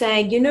keep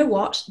saying, you know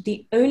what?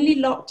 The only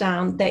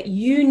lockdown that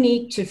you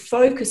need to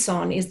focus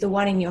on is the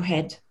one in your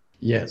head.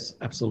 Yes,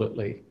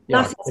 absolutely. Yeah,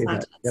 I Nothing see that.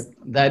 matters. Yep.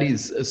 That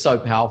is so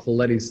powerful.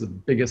 That is the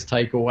biggest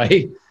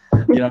takeaway.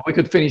 We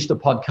could finish the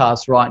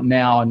podcast right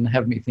now and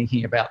have me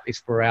thinking about this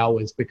for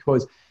hours,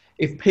 because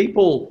if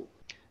people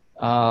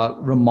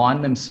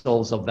remind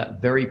themselves of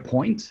that very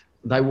point,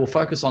 they will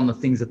focus on the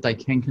things that they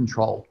can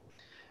control.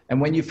 And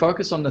when you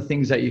focus on the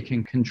things that you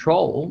can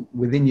control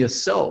within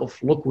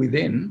yourself, look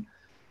within,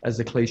 as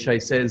the cliche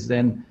says,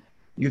 then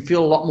you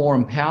feel a lot more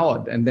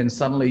empowered. And then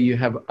suddenly you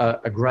have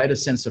a greater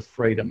sense of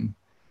freedom,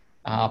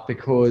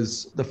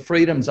 because the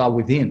freedoms are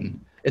within.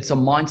 It's a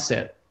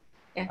mindset.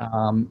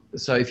 Yeah.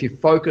 So if you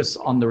focus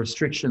on the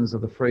restrictions of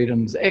the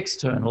freedoms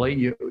externally,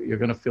 you're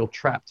going to feel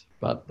trapped.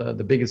 But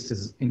the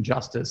biggest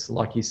injustice,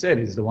 like you said,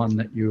 is the one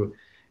that you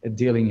are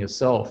dealing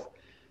yourself.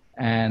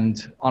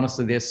 And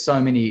honestly, there's so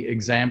many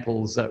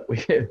examples that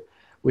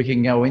we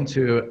can go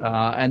into.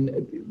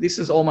 And this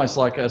is almost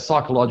like a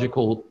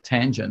psychological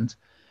tangent,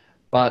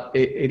 but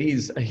it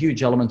is a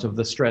huge element of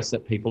the stress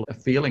that people are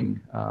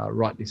feeling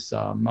right this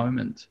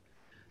moment.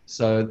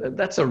 So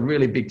that's a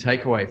really big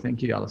takeaway.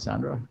 Thank you,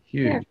 Alessandra.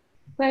 Huge. Yeah,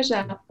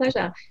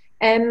 pleasure.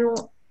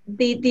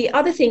 The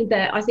other thing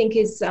that I think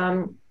is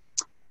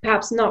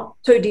perhaps not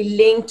totally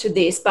linked to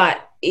this,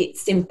 but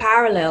it's in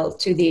parallel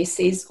to this,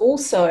 is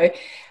also,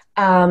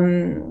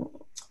 and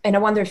I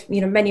wonder if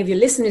many of your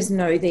listeners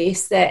know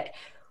this, that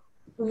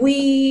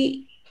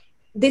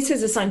this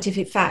is a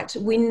scientific fact.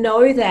 We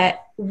know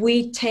that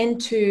we tend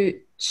to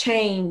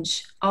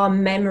change our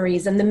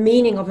memories and the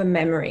meaning of a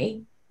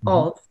memory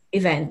of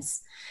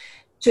events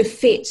to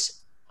fit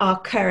our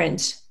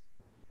current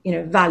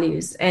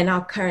values and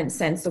our current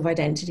sense of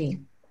identity.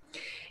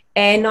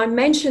 And I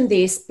mention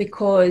this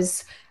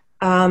because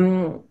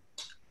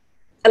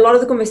a lot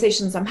of the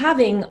conversations I'm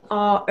having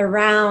are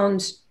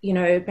around,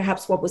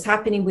 perhaps what was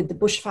happening with the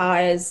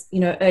bushfires,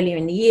 earlier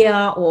in the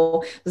year,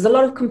 or there's a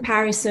lot of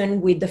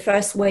comparison with the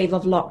first wave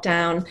of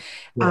lockdown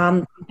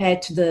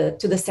compared to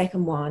the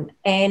second one.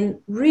 And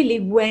really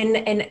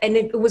and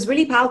it was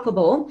really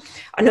palpable.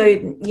 I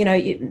know,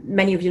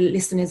 many of your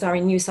listeners are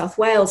in New South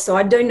Wales, so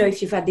I don't know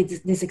if you've had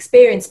this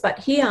experience, but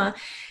here,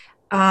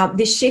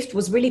 this shift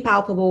was really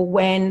palpable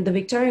when the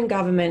Victorian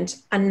government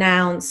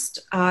announced,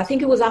 I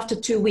think it was after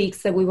 2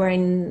 weeks, that we were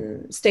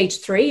in stage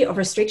 3 of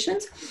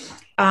restrictions,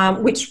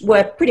 which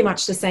were pretty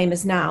much the same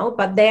as now,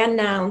 but they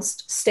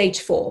announced stage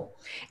 4.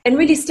 And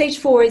really stage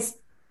 4 is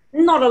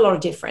not a lot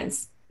of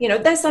difference.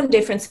 There's some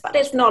difference, but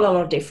it's not a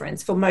lot of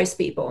difference for most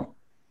people.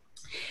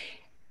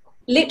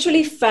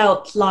 Literally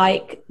felt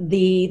like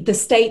the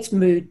state's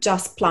mood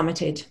just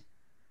plummeted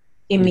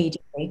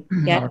immediately.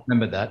 Yeah, I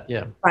remember that.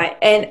 Yeah. Right.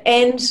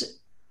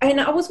 And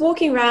I was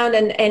walking around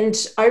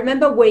and I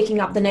remember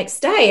waking up the next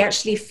day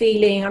actually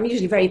feeling, I'm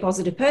usually a very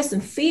positive person,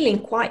 feeling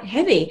quite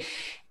heavy.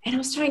 And I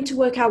was trying to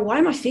work out, why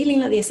am I feeling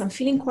like this? I'm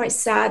feeling quite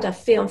sad.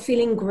 I'm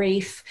feeling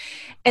grief.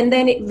 And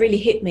then it really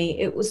hit me.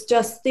 It was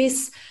just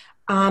this,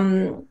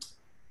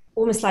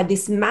 almost like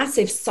this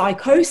massive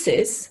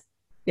psychosis,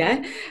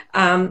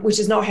 which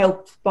is not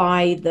helped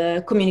by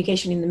the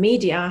communication in the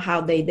media, how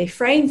they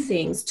frame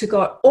things, to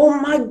go, oh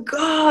my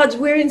God,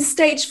 we're in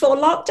stage 4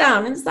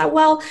 lockdown. And it's like,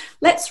 well,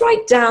 let's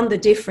write down the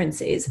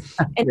differences.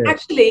 And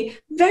actually,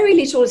 very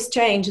little has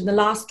changed in the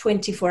last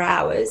 24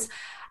 hours,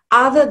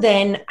 other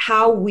than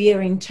how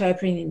we're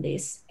interpreting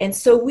this. And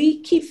so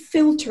we keep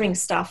filtering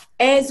stuff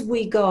as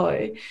we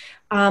go,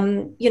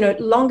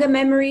 longer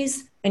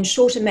memories and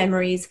shorter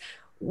memories.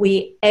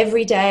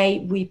 Every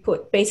day we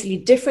put basically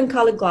different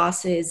colored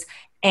glasses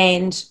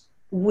and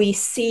we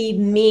see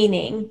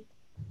meaning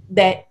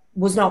that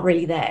was not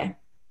really there.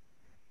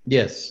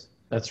 Yes,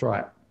 that's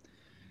right.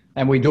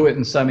 And we do it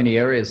in so many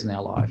areas in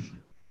our life.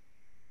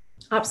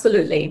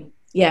 Absolutely.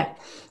 Yeah.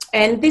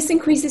 And this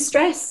increases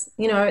stress,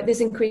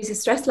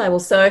 stress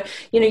levels. So,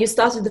 you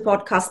started the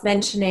podcast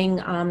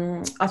mentioning,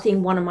 I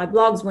think one of my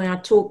blogs when I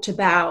talked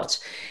about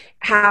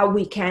how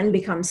we can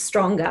become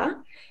stronger.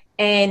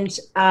 And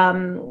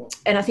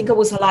I think I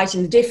was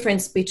highlighting the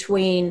difference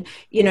between,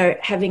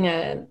 having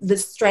the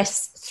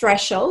stress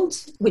threshold,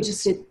 which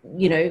is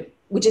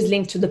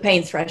linked to the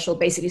pain threshold,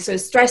 basically. So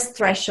stress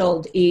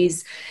threshold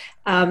is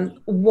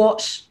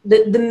what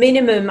the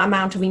minimum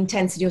amount of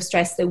intensity of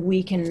stress that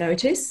we can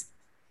notice.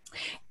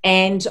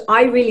 And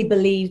I really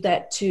believe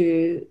that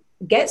to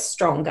get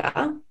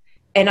stronger,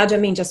 and I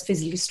don't mean just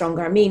physically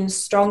stronger, I mean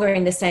stronger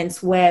in the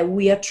sense where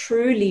we are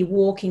truly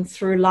walking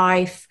through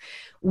life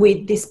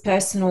with this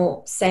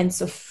personal sense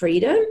of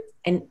freedom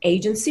and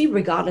agency,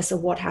 regardless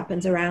of what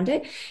happens around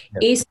it,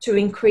 is to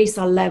increase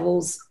our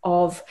levels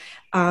of,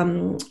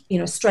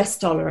 stress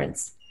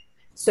tolerance.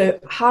 So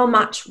how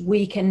much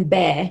we can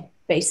bear,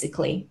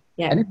 basically.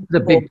 Yeah. And it's a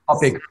big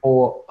topic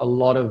for a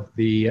lot of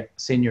the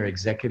senior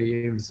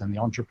executives and the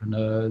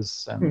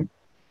entrepreneurs and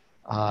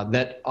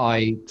that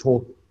I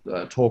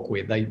talk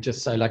with. They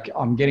just say, like,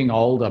 I'm getting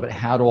older, but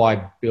how do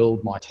I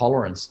build my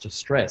tolerance to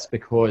stress?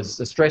 Because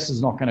the stress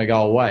is not going to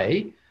go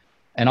away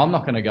and I'm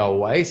not going to go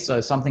away.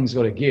 So something's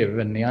got to give.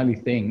 And the only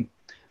thing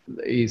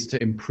is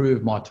to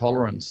improve my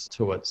tolerance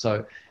to it.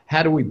 So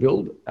how do we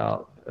build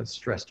our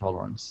stress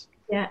tolerance?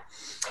 Yeah.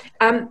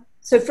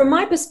 So from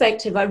my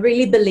perspective, I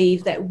really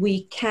believe that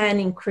we can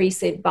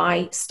increase it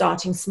by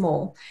starting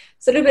small.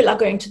 It's a little bit like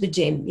going to the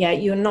gym. Yeah,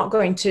 you're not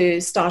going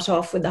to start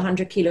off with a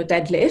 100-kilo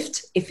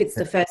deadlift if it's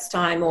the first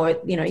time, or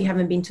you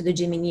haven't been to the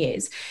gym in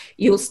years.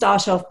 You'll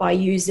start off by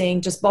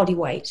using just body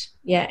weight,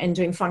 and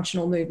doing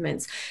functional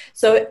movements.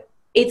 So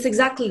it's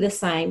exactly the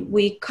same.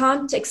 We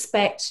can't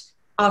expect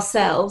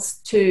ourselves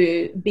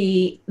to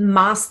be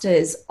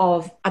masters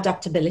of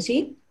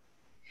adaptability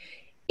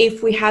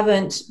if we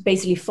haven't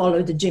basically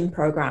followed the gym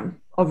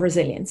program of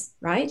resilience,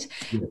 right?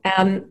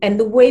 Yeah. And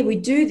the way we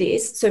do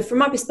this, so from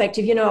my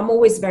perspective, I'm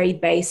always very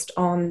based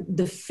on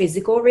the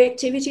physical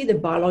reactivity, the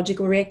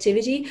biological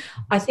reactivity.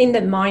 I think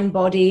that mind,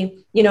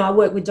 body, I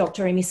work with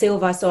Dr. Amy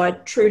Silva, so I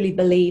truly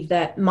believe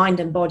that mind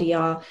and body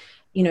are,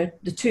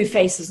 the two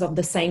faces of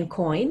the same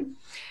coin.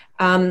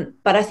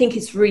 But I think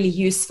it's really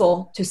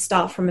useful to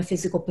start from a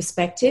physical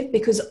perspective,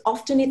 because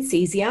often it's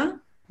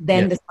easier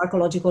than the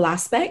psychological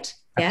aspect.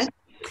 Yeah.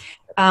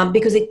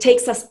 Because it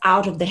takes us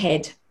out of the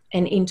head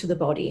and into the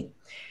body.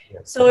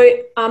 Yes. So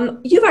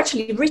you've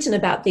actually written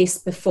about this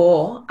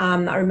before.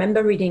 I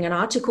remember reading an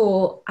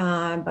article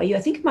by you,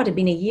 I think it might have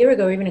been a year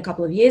ago, even a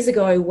couple of years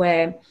ago,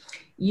 where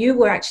you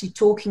were actually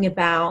talking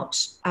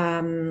about,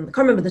 I can't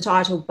remember the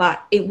title,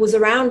 but it was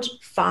around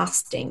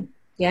fasting.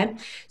 Yeah.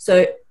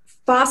 So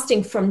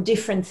fasting from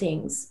different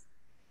things.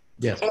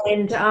 Yes.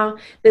 And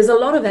there's a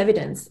lot of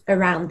evidence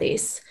around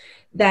this,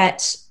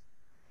 that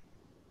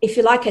if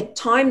you like, at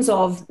times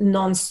of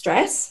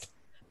non-stress,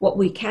 what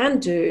we can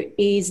do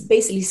is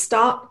basically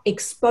start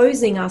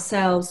exposing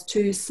ourselves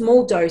to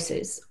small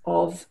doses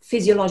of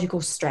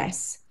physiological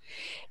stress.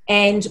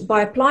 And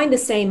by applying the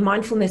same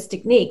mindfulness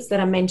techniques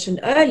that I mentioned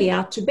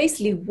earlier, to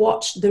basically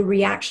watch the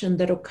reaction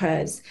that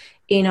occurs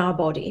in our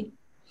body.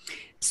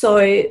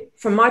 So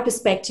from my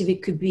perspective,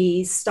 it could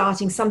be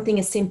starting something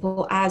as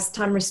simple as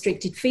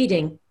time-restricted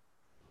feeding,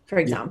 for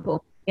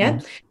example. Yeah.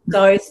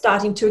 So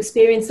starting to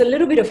experience a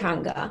little bit of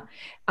hunger.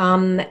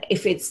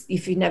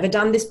 If you've never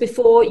done this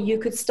before, you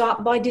could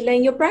start by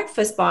delaying your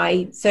breakfast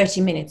by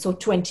 30 minutes or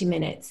 20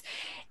 minutes,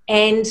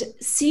 and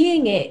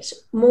seeing it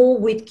more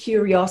with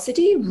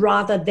curiosity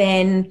rather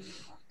than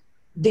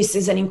this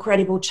is an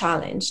incredible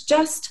challenge.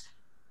 Just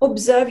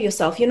observe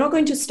yourself. You're not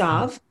going to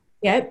starve,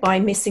 by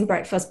missing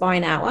breakfast by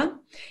an hour,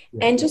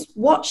 and just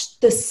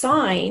watch the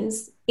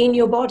signs in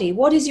your body.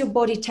 What is your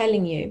body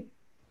telling you?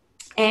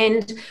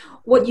 And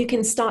what you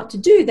can start to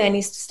do then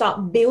is to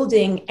start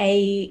building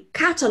a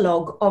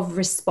catalog of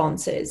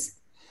responses,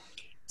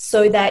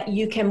 so that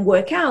you can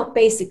work out,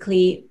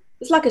 basically,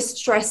 it's like a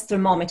stress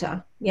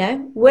thermometer. Yeah.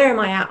 Where am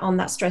I at on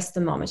that stress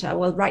thermometer?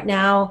 Well, right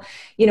now,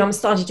 I'm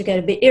starting to get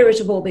a bit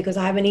irritable because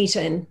I haven't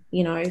eaten,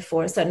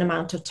 for a certain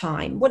amount of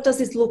time. What does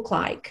this look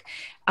like?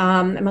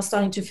 Am I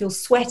starting to feel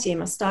sweaty?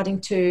 Am I starting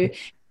to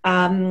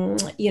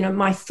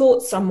my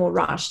thoughts are more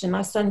rushed? Am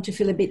I starting to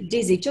feel a bit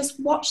dizzy? Just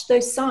watch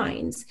those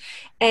signs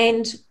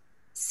and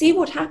see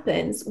what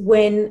happens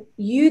when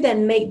you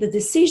then make the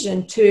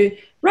decision to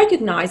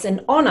recognize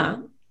and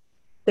honor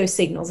those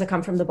signals that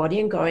come from the body,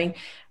 and going,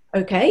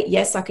 okay,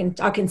 yes, I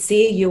can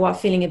see you are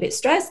feeling a bit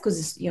stressed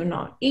because you're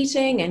not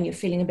eating and you're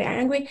feeling a bit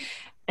angry,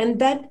 and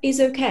that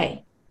is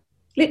okay.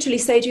 Literally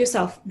say to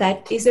yourself,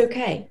 that is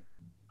okay.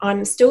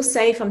 I'm still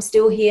safe, I'm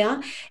still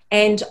here,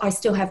 and I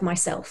still have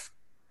myself.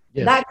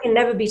 Yes. That can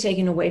never be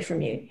taken away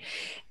from you.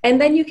 And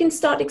then you can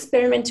start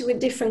experimenting with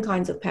different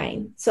kinds of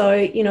pain.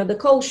 So, the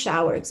cold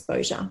shower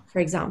exposure, for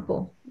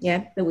example,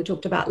 that we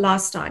talked about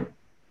last time.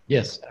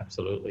 Yes,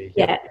 absolutely.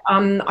 Yeah.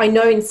 I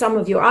know in some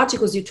of your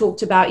articles you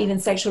talked about even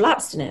sexual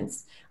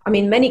abstinence. I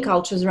mean, many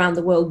cultures around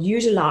the world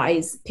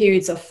utilize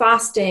periods of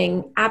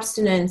fasting,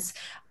 abstinence,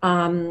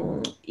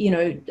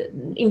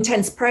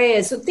 intense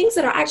prayers, so things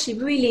that are actually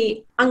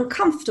really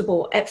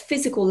uncomfortable at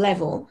physical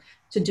level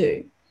to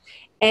do.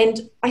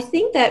 And I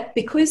think that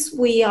because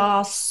we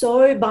are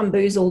so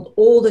bamboozled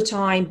all the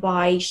time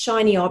by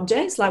shiny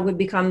objects, like we've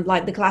become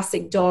like the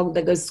classic dog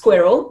that goes,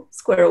 squirrel,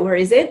 where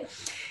is it?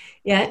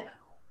 Yeah.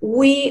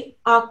 We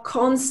are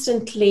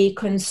constantly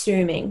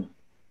consuming.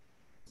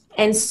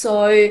 And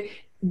so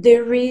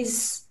there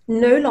is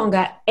no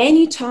longer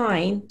any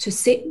time to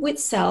sit with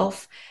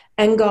self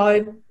and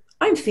go,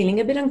 I'm feeling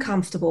a bit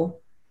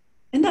uncomfortable.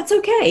 And that's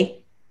okay.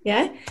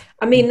 Yeah.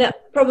 I mean,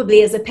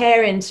 probably as a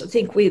parent, I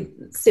think we're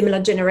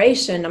similar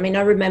generation. I mean,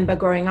 I remember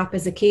growing up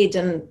as a kid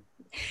and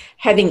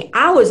having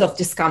hours of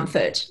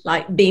discomfort,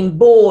 like being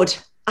bored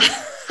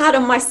out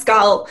of my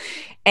skull.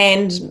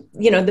 And,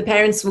 the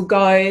parents would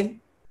go,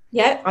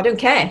 yeah, I don't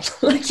care.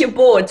 Like, you're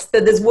bored,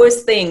 that there's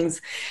worse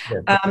things.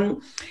 Yeah.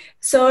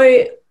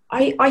 So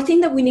I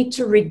think that we need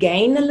to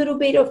regain a little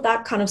bit of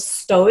that kind of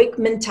stoic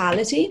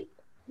mentality.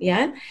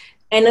 Yeah.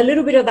 And a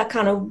little bit of that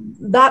kind of,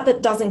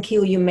 that doesn't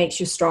kill you makes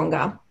you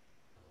stronger.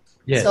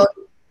 Yes. So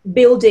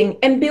building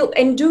and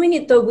doing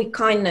it though with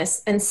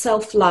kindness and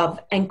self-love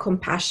and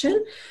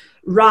compassion,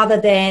 rather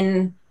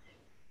than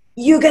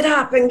you get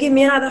up and give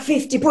me another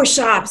 50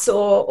 push-ups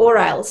or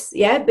else,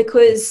 yeah,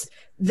 because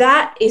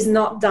that is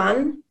not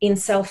done in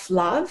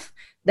self-love.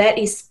 That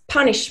is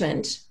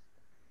punishment,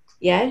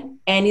 yeah,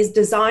 and is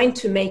designed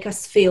to make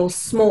us feel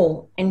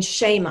small and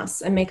shame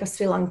us and make us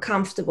feel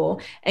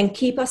uncomfortable and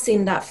keep us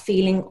in that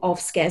feeling of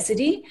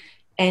scarcity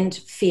and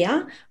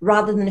fear,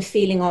 rather than a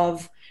feeling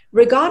of,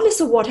 regardless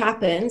of what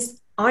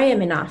happens, I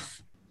am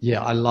enough.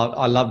 Yeah, I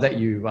love that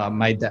you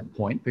made that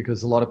point,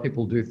 because a lot of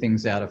people do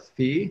things out of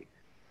fear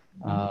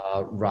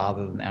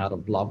rather than out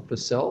of love for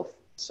self.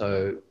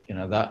 So,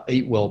 they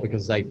eat well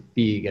because they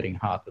fear getting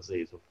heart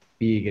disease or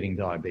fear getting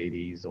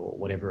diabetes or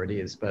whatever it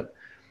is. But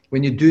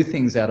when you do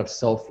things out of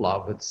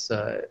self-love, it's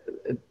a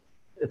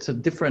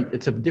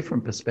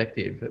different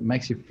perspective. It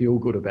makes you feel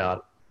good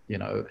about,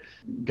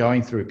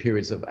 going through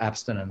periods of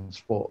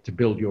abstinence to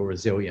build your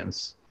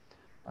resilience.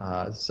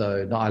 I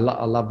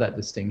love that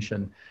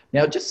distinction.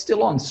 Now, just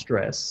still on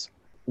stress,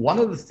 one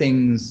of the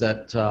things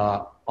that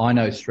I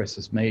know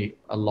stresses me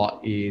a lot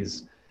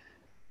is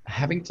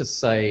having to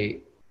say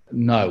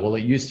no. Well,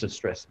 it used to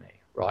stress me,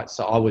 right?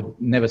 So I would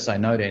never say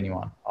no to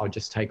anyone. I would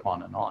just take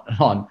on and on and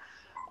on.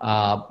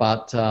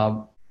 But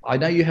I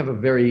know you have a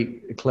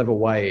very clever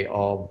way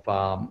of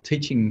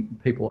teaching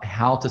people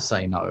how to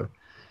say no.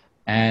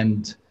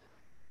 And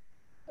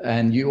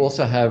you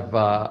also have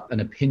an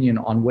opinion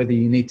on whether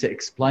you need to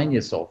explain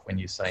yourself when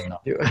you say no.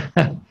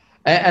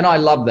 And I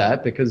love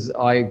that, because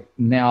I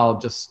now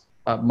just,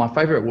 my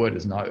favorite word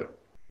is no.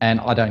 And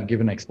I don't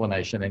give an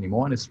explanation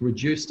anymore. And it's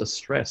reduced the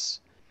stress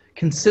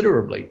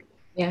considerably.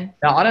 Yeah.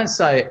 Now, I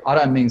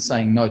don't mean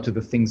saying no to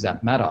the things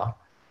that matter,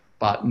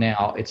 but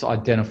now it's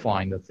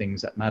identifying the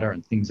things that matter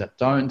and things that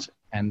don't.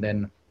 And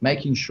then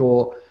making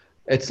sure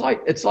it's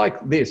like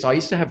this. I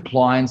used to have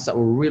clients that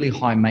were really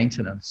high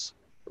maintenance,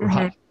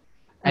 right? Mm-hmm.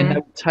 And they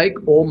would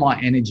take all my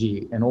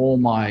energy and all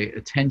my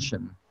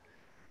attention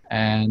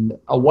and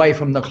away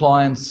from the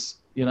clients,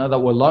 that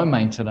were low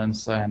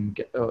maintenance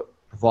and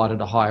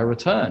provided a higher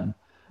return.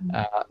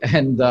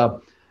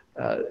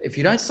 If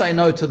you don't say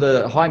no to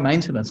the high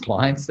maintenance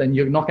clients, then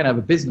you're not going to have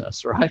a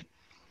business, right?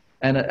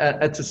 And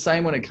it's the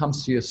same when it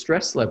comes to your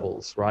stress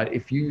levels, right?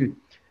 If you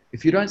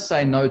don't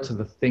say no to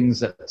the things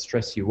that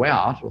stress you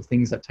out or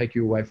things that take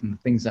you away from the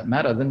things that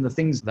matter, then the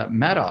things that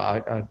matter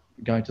are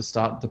going to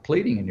start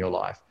depleting in your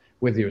life,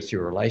 whether it's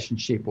your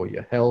relationship or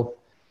your health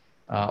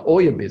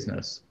or your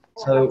business.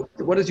 So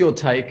what is your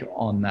take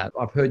on that?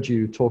 I've heard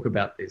you talk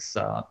about this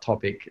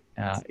topic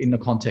in the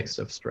context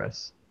of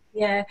stress.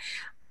 Yeah,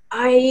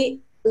 I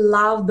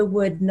love the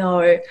word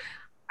no.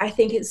 I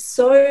think it's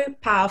so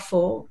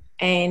powerful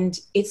and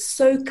it's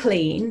so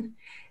clean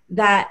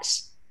that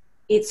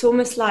it's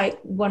almost like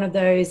one of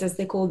those, as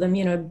they call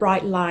them,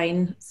 bright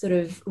line sort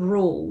of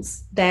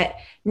rules, that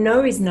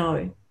no is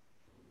no.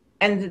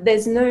 And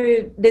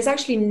there's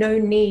actually no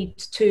need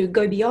to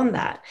go beyond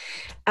that.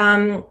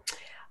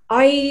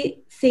 I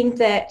think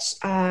that,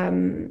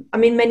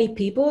 many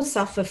people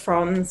suffer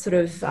from sort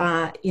of,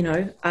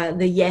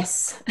 the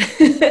yes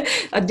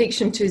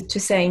addiction to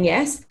saying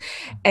yes.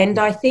 And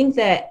I think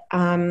that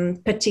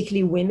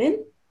particularly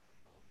women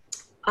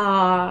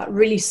are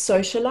really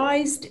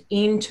socialized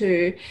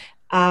into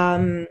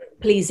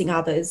pleasing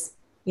others,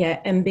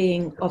 and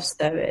being of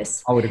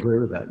service. I would agree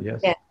with that, yes.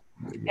 Yeah.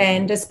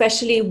 And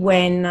especially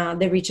when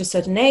they reach a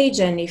certain age,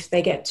 and if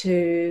they get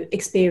to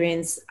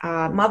experience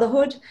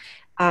motherhood,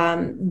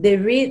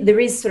 there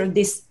is sort of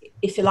this,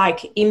 if you like,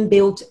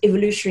 inbuilt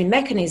evolutionary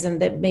mechanism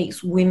that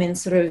makes women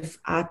sort of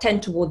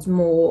tend towards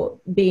more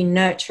being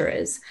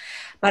nurturers.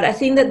 But I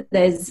think that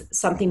there's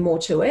something more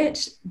to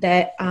it,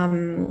 that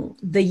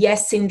the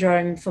yes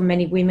syndrome for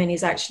many women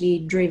is actually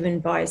driven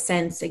by a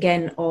sense,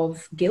 again,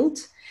 of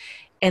guilt.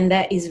 And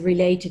that is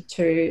related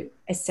to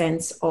a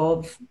sense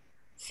of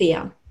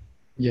fear.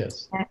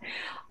 Yes.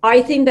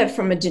 I think that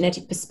from a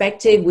genetic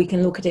perspective, we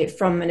can look at it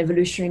from an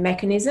evolutionary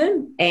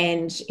mechanism.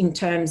 And in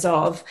terms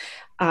of,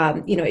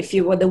 if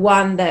you were the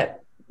one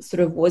that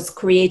sort of was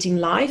creating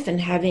life and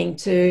having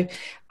to,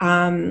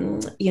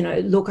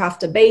 look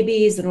after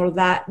babies and all of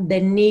that,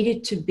 there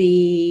needed to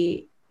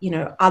be,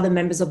 other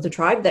members of the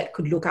tribe that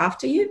could look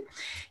after you.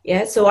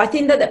 Yeah. So I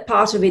think that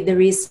part of it,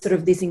 there is sort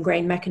of this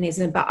ingrained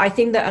mechanism, but I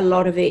think that a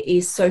lot of it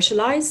is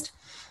socialized.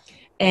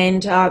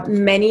 And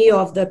many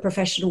of the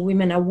professional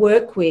women I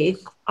work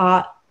with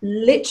are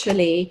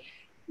literally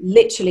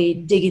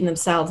digging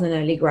themselves an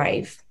early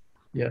grave.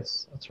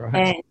 Yes, that's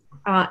right.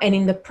 And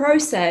in the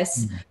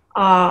process,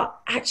 are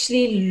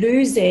actually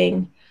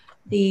losing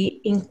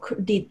the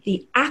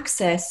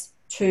access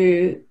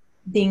to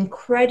the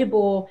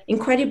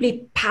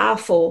incredibly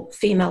powerful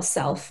female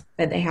self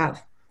that they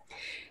have.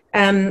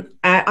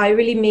 I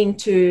really mean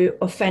to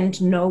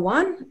offend no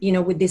one,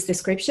 with this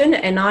description.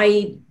 And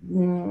I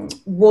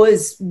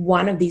was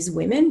one of these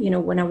women,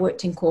 when I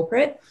worked in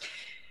corporate.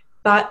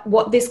 But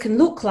what this can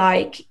look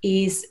like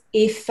is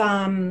if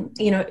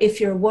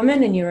you're a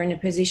woman and you're in a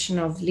position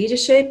of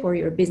leadership, or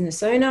you're a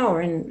business owner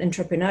or an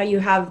entrepreneur, you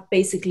have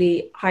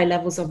basically high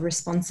levels of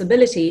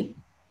responsibility,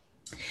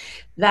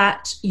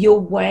 that your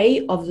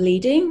way of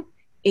leading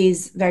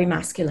is very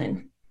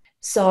masculine.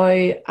 So,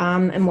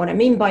 and what I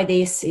mean by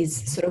this is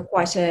sort of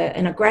quite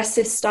an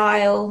aggressive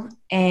style,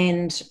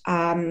 and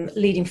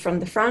leading from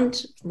the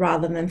front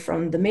rather than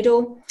from the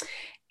middle.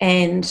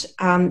 And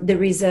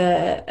there is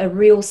a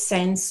real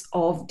sense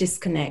of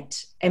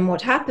disconnect. And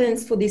what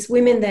happens for these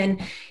women then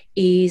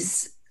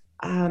is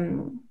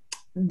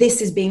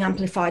this is being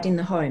amplified in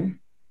the home.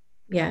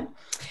 Yeah.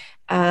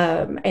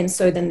 And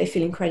so then they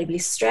feel incredibly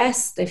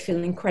stressed, they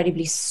feel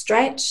incredibly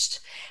stretched.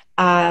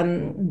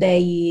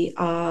 They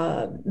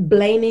are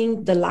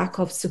blaming the lack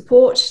of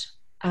support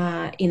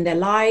in their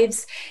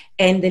lives,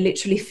 and they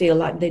literally feel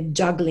like they're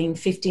juggling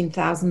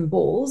 15,000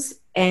 balls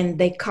and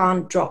they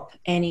can't drop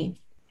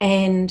any.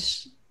 And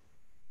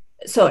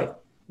so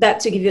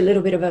that to give you a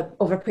little bit of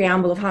a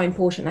preamble of how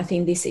important I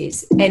think this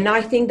is. And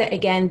I think that,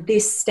 again,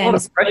 this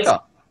stems from pressure.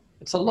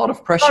 It's a lot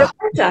of pressure.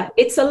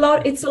 It's a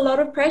lot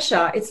of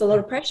pressure. It's a lot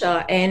of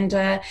pressure. And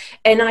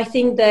I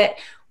think that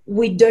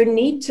we don't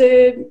need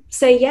to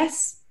say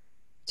yes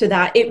to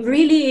that. It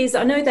really is.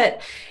 I know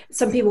that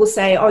some people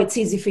say, oh, it's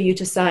easy for you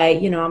to say,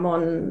 you know, I'm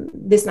on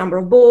this number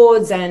of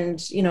boards and,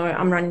 you know,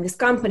 I'm running this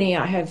company.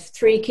 I have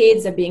 3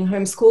 kids, they're being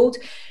homeschooled.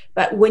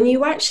 But when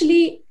you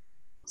actually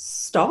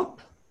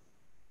stop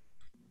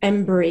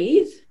and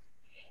breathe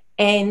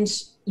and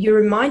you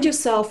remind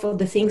yourself of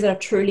the things that are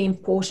truly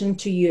important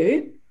to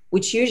you,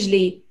 which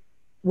usually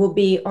will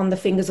be on the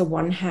fingers of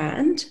one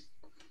hand,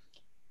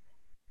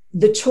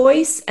 the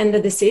choice and the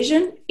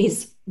decision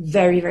is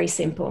very, very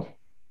simple.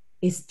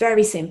 It's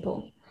very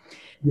simple.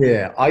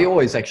 Yeah, I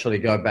always actually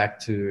go back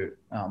to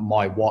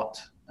my what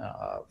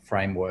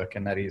framework,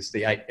 and that is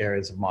the 8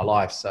 areas of my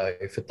life. So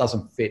if it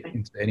doesn't fit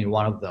into any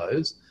one of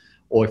those,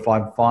 or if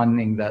I'm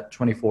finding that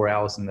 24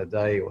 hours in the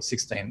day or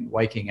 16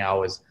 waking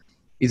hours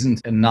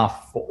isn't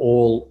enough for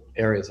all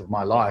areas of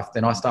my life,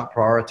 then I start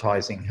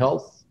prioritizing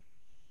health,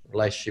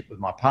 relationship with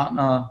my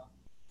partner,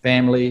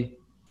 family.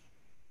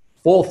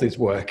 4th is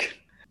work.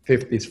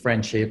 5th is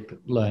friendship.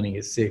 Learning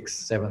is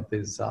 6th. 7th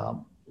is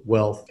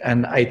wealth.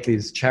 And 8th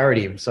is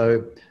charity.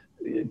 So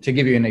to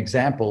give you an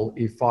example,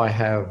 if I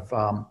have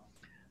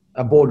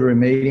a boardroom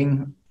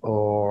meeting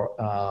or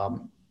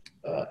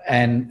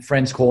and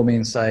friends call me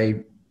and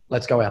say,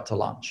 let's go out to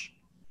lunch.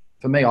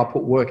 For me, I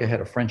put work ahead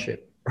of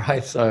friendship,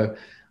 right? So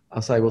I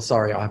say, well,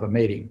 sorry, I have a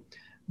meeting.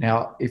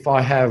 Now, if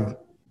I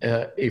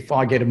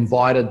get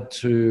invited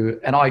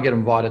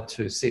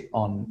to sit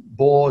on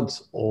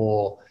boards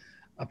or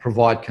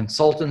provide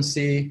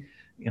consultancy,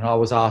 you know, I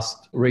was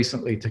asked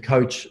recently to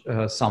coach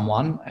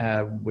someone,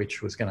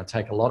 which was going to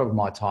take a lot of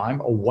my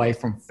time away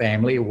from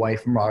family, away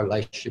from my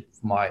relationship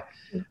with my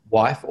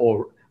wife,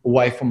 or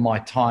away from my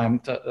time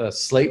to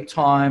sleep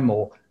time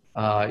or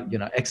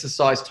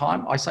exercise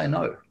time. I say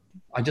no.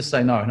 I just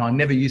say no, and I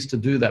never used to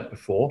do that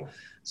before.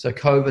 So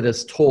COVID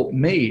has taught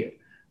me,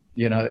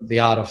 you know, the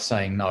art of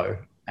saying no.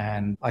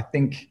 And I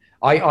think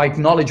I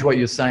acknowledge what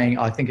you're saying.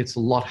 I think it's a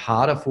lot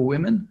harder for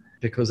women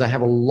because they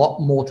have a lot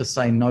more to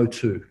say no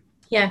to.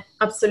 Yeah,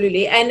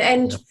 absolutely.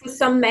 And for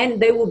some men,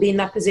 they will be in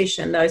that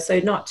position though. So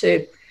not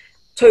to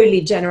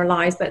totally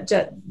generalize, but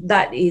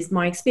that is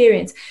my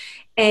experience.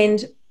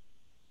 And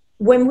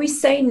when we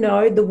say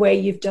no, the way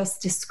you've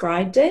just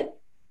described it,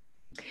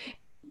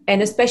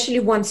 and especially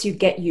once you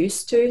get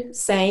used to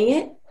saying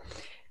it,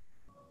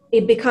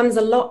 it becomes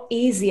a lot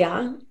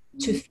easier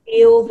to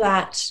feel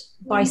that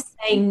by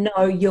saying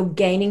no, you're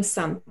gaining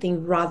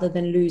something rather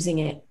than losing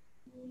it.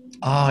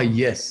 Ah,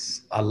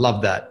 yes. I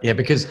love that. Yeah,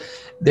 because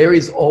there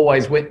is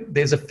always,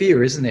 there's a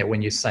fear, isn't there,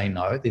 when you say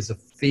no? There's a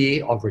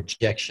fear of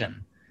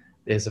rejection.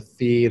 There's a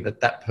fear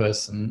that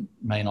person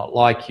may not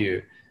like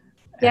you.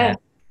 Yeah. And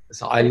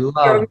so I love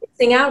fear of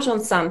missing out on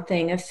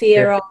something, a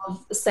fear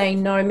of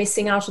saying no,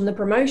 missing out on the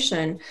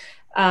promotion,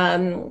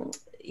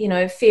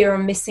 fear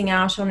of missing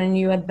out on a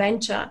new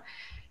adventure.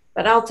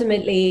 But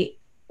ultimately,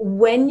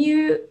 when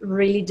you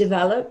really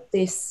develop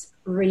this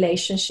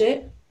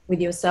relationship with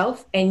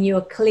yourself and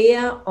you're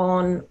clear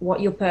on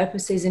what your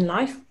purpose is in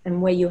life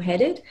and where you're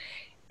headed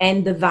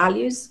and the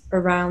values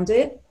around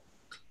it,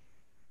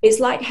 it's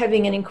like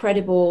having an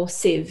incredible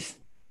sieve.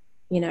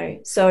 You know,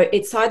 so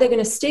it's either going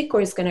to stick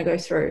or it's going to go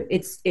through.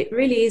 It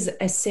really is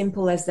as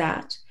simple as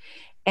that.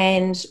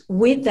 And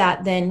with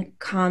that then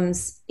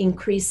comes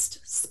increased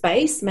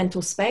space,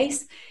 mental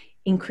space,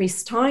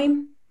 increased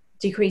time,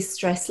 decreased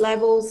stress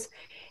levels,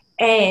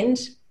 and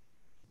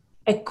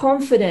a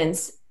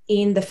confidence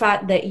in the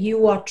fact that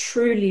you are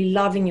truly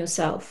loving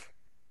yourself.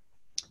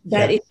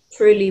 That is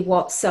truly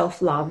what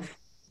self-love.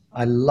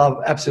 I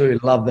absolutely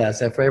love that.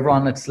 So for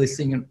everyone that's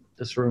listening,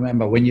 just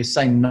remember, when you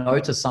say no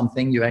to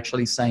something, you're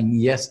actually saying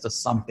yes to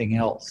something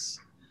else,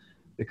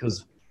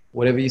 because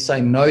whatever you say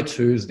no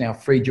to has now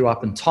freed you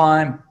up in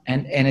time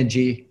and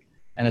energy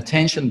and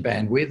attention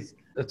bandwidth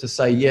to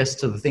say yes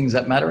to the things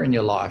that matter in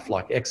your life,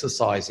 like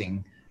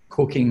exercising,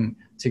 cooking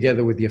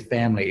together with your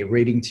family,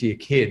 reading to your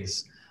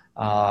kids,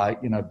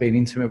 being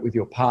intimate with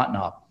your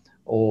partner,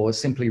 or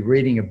simply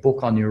reading a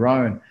book on your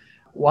own.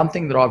 One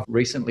thing that I've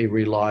recently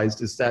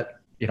realized is that,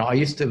 you know, I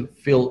used to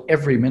feel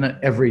every minute,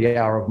 every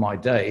hour of my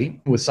day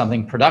was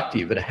something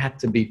productive. It had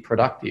to be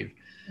productive.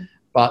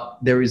 But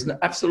there is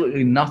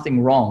absolutely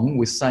nothing wrong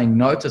with saying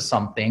no to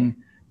something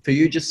for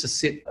you just to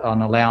sit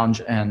on a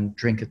lounge and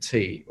drink a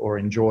tea or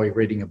enjoy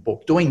reading a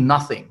book. Doing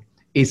nothing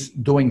is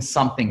doing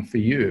something for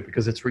you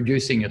because it's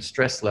reducing your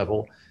stress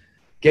level,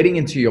 getting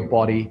into your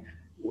body,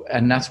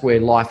 and that's where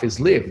life is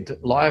lived.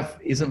 Life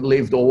isn't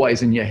lived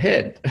always in your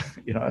head.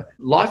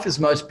 Life is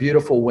most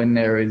beautiful when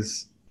there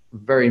is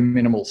very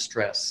minimal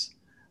stress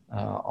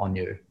on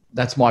you.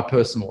 That's my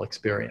personal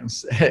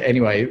experience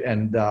anyway.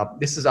 And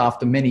this is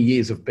after many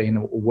years of being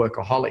a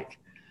workaholic.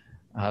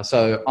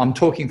 So I'm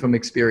talking from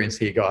experience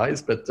here,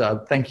 guys, but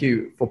thank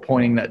you for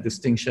pointing that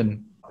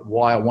distinction,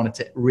 why I wanted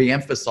to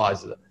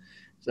re-emphasize it.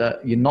 So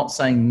you're not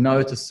saying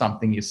no to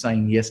something, you're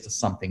saying yes to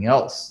something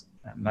else.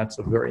 And that's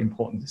a very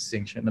important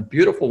distinction. A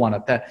beautiful one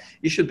at that.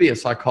 You should be a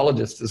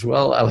psychologist as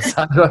well,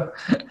 Alessandra.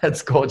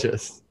 That's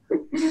gorgeous.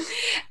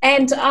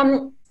 And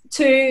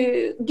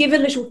to give a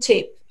little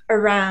tip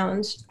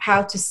around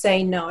how to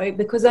say no,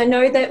 because I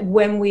know that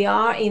when we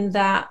are in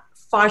that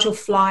fight or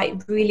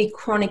flight, really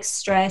chronic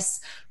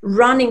stress,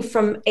 running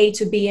from A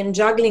to B and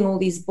juggling all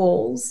these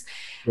balls,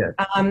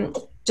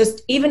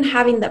 just even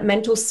having that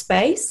mental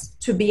space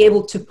to be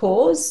able to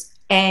pause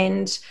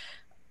and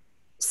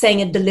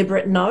saying a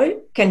deliberate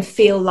no can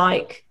feel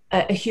like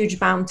a huge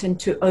mountain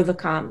to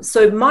overcome.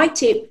 So my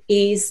tip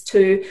is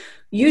to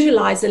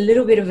utilize a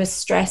little bit of a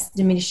stress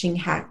diminishing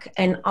hack.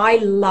 And I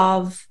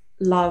love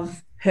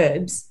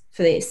herbs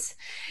for this.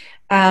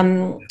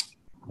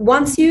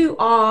 Once you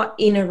are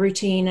in a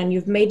routine and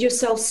you've made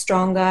yourself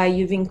stronger,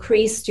 you've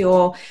increased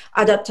your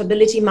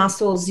adaptability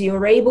muscles,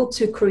 you're able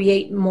to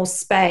create more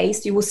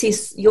space, you will see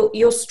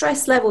your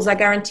stress levels, I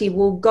guarantee,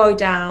 will go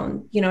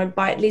down,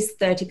 by at least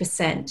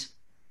 30%.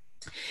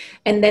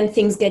 And then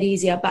things get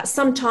easier. But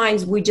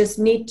sometimes we just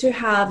need to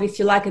have, if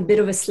you like, a bit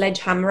of a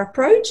sledgehammer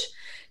approach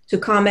to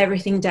calm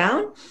everything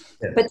down.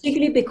 Yes.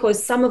 Particularly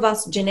because some of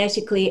us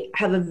genetically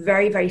have a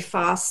very, very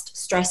fast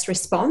stress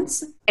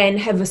response and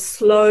have a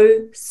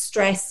slow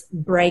stress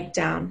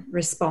breakdown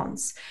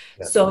response.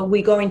 Yes. So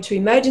we go into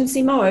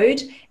emergency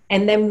mode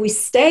and then we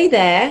stay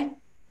there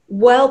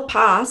well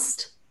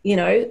past,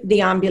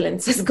 the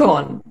ambulance is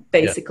gone,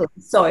 basically.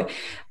 Yeah.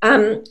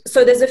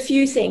 So there's a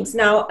few things.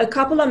 Now, a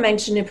couple I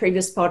mentioned in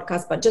previous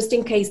podcasts, but just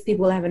in case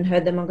people haven't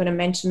heard them, I'm going to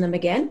mention them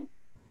again.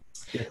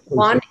 Yeah,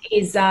 one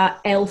is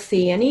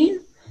L-theanine.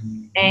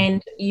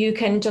 And you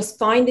can just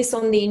find this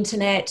on the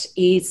internet.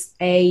 It's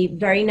a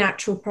very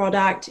natural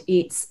product.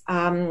 It's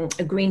a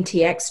green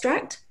tea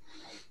extract.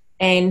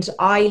 And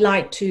I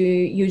like to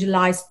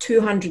utilize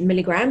 200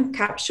 milligram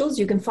capsules.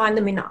 You can find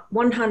them in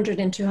 100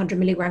 and 200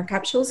 milligram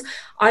capsules.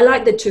 I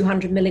like the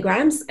 200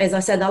 milligrams. As I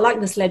said, I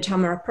like the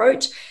sledgehammer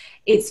approach.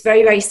 It's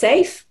very, very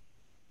safe.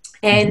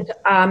 And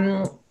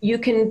you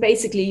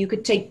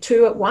could take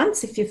 2 at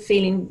once if you're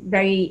feeling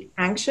very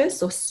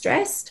anxious or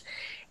stressed.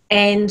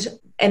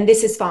 And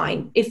this is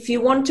fine. If you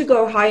want to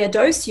go higher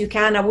dose, you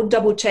can. I would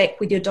double check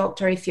with your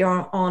doctor if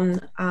you're on,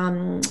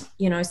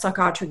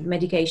 psychiatric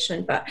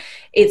medication. But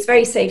it's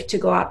very safe to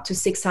go up to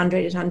 600,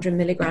 800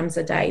 milligrams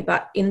a day.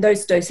 But in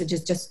those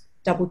dosages, just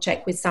double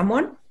check with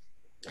someone.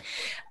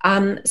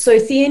 So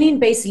theanine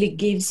basically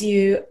gives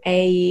you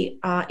a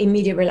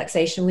immediate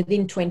relaxation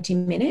within 20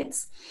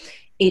 minutes.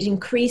 It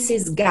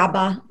increases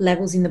GABA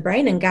levels in the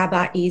brain, and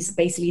GABA is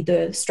basically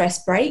the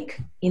stress break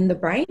in the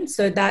brain.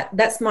 So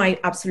that's my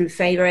absolute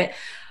favorite.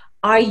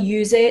 I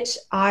use it.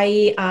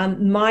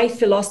 My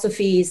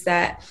philosophy is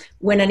that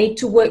when I need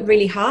to work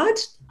really hard,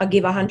 I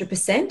give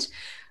 100%.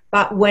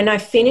 But when I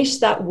finish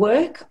that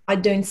work, I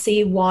don't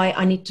see why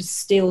I need to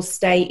still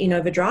stay in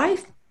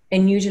overdrive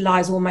and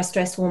utilize all my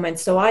stress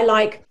hormones. So I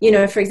like,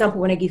 for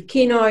example, when I give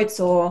keynotes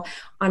or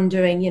I'm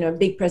doing, a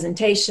big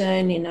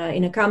presentation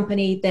in a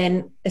company,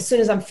 then as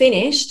soon as I'm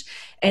finished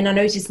and I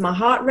notice my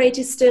heart rate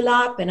is still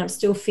up and I'm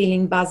still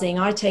feeling buzzing,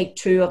 I take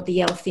 2 of the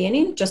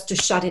L-theanine just to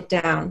shut it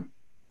down.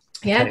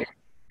 Yeah. Okay.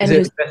 Is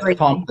it the best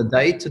time of the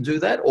day to do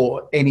that,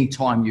 or any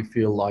time you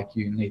feel like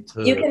you need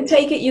to? You can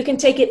take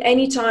it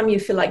anytime you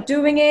feel like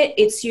doing it.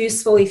 It's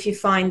useful if you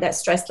find that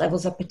stress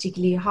levels are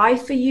particularly high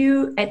for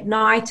you at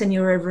night and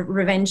you're a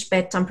revenge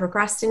bedtime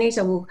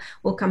procrastinator.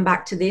 We'll come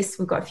back to this.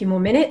 We've got a few more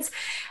minutes.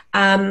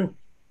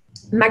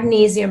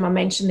 Magnesium, I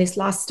mentioned this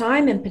last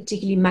time, and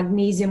particularly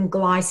magnesium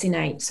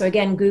glycinate. So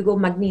again, Google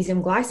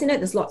magnesium glycinate.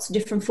 There's lots of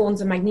different forms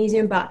of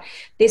magnesium, but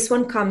this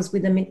one comes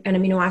with an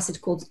amino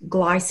acid called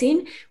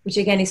glycine, which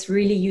again is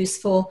really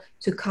useful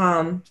to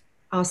calm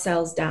our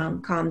cells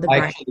down, calm the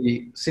brain.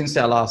 Actually, since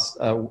our last,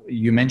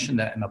 you mentioned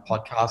that in the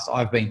podcast,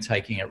 I've been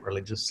taking it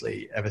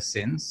religiously ever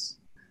since,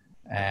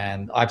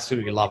 and I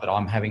absolutely love it.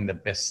 I'm having the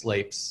best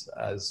sleeps,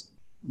 as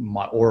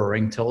my Aura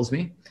Ring tells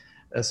me.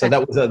 So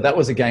that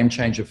was a game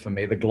changer for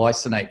me, the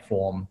glycinate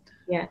form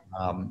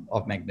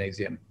of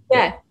magnesium.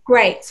 Yeah,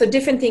 great. So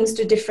different things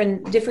do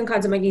different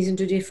kinds of magnesium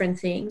do different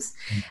things.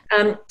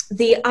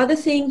 The other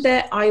thing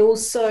that I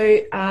also,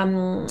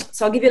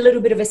 so I'll give you a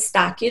little bit of a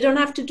stack. You don't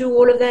have to do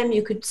all of them.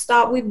 You could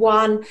start with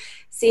one,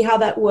 see how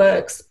that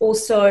works.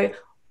 Also,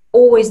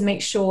 always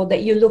make sure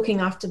that you're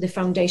looking after the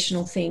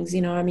foundational things.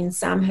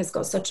 Sam has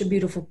got such a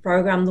beautiful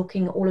program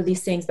looking at all of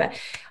these things, but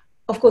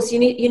of course, you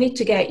need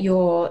to get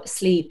your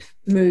sleep,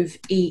 move,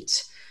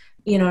 eat,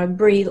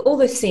 breathe, all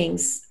those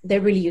things.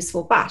 They're really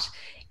useful. But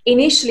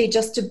initially,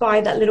 just to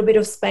buy that little bit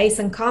of space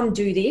and calm,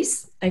 do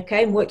this,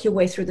 okay, and work your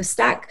way through the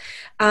stack.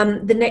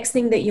 The next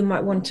thing that you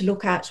might want to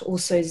look at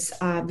also is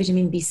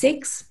vitamin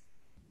B6.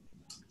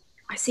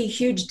 I see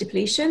huge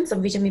depletions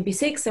of vitamin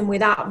B6, and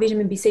without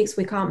vitamin B6,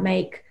 we can't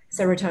make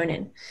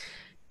serotonin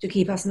to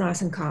keep us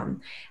nice and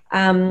calm.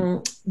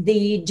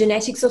 The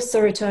genetics of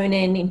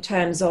serotonin in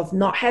terms of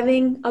not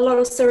having a lot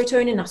of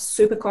serotonin are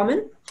super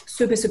common,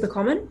 super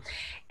common.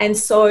 And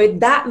so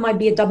that might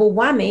be a double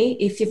whammy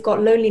if you've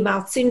got lonely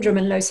mouth syndrome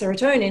and low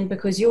serotonin,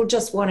 because you'll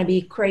just want to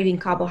be craving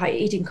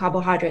eating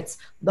carbohydrates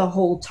the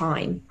whole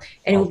time.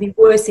 And it will be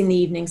worse in the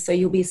evening. So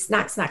you'll be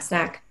snack.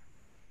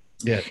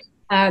 Yeah.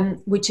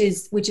 Which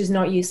is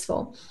not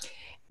useful.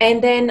 And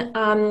then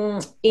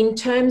in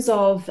terms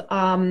of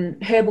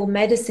herbal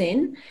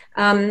medicine,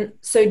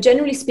 so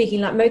generally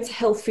speaking, like most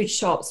health food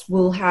shops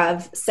will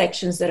have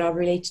sections that are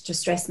related to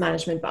stress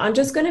management, but I'm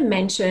just going to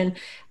mention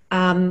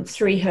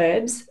 3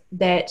 herbs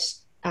that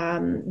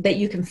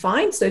you can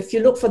find. So if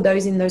you look for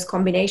those in those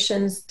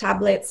combinations,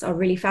 tablets are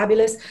really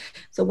fabulous.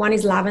 So one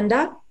is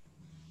lavender.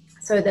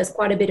 So there's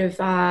quite a bit of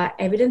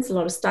evidence, a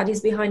lot of studies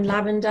behind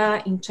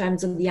lavender in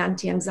terms of the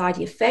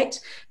anti-anxiety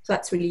effect. So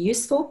that's really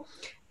useful.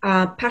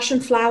 Passion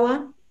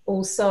flower,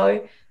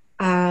 also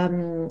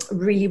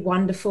really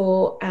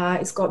wonderful.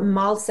 It's got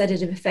mild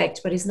sedative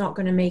effect, but it's not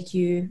going to make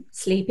you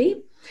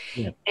sleepy.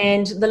 Yeah.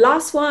 And the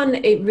last one,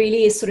 it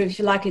really is sort of, if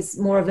you like, is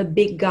more of a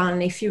big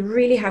gun. If you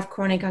really have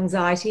chronic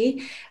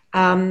anxiety,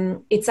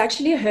 it's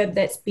actually a herb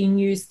that's been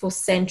used for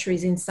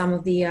centuries in some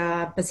of the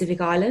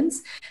Pacific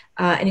Islands,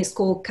 and it's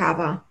called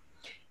kava.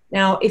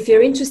 Now, if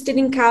you're interested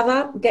in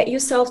kava, get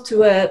yourself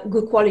to a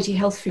good quality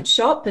health food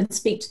shop and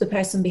speak to the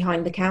person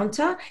behind the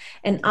counter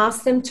and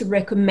ask them to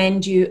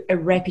recommend you a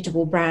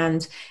reputable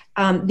brand.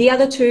 The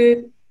other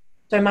two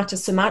don't matter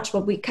so much,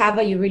 but with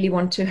kava, you really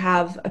want to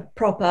have a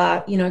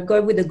proper,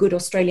 go with a good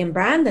Australian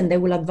brand, and they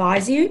will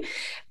advise you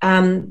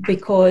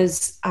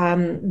because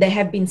there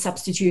have been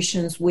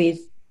substitutions with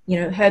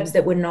herbs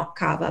that were not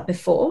kava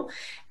before,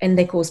 and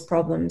they cause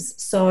problems.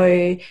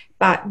 So,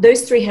 but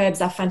those 3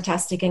 herbs are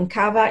fantastic, and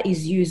kava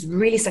is used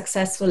really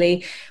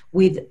successfully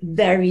with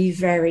very,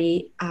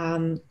 very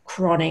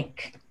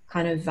chronic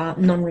kind of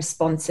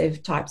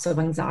non-responsive types of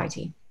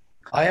anxiety.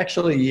 I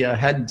actually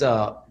had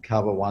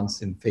kava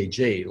once in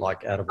Fiji,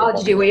 like out of. Oh,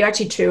 did you? Were you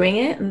actually chewing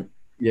it?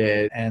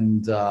 Yeah,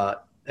 and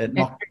it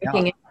knocked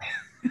me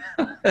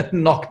out. It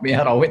knocked me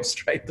out. I went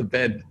straight to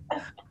bed.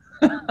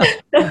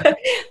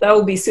 That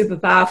would be super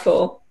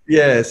powerful.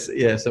 Yes,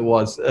 it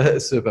was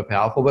super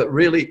powerful, but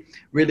really,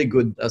 really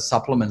good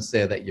supplements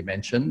there that you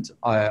mentioned.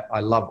 I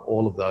love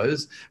all of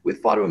those.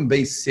 With vitamin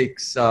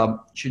B6,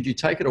 should you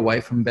take it away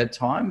from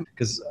bedtime?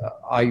 Because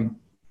I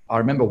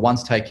remember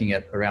once taking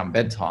it around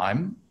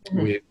bedtime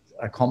with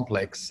a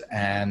complex,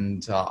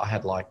 and I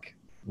had like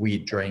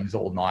weird dreams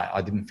all night.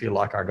 I didn't feel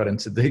like I got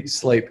into deep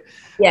sleep.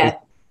 Yeah.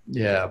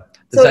 Yeah.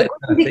 So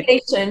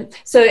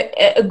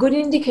a good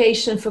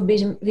indication for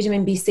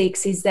vitamin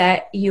B6 is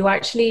that you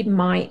actually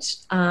might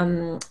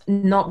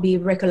not be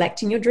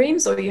recollecting your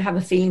dreams, or you have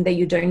a feeling that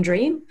you don't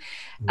dream,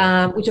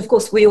 which of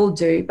course we all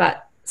do,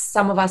 but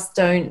some of us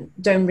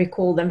don't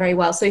recall them very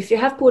well. So if you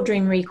have poor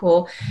dream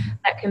recall,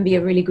 that can be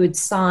a really good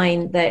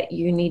sign that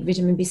you need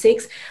vitamin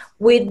B6.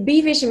 With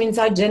B vitamins,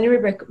 I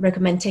generally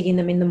recommend taking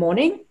them in the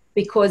morning,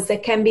 because there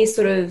can be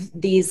sort of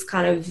these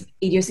kind of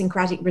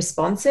idiosyncratic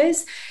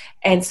responses.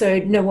 And so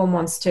no one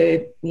wants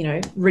to,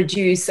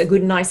 reduce a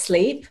good night's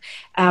sleep.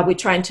 We're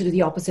trying to do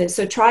the opposite.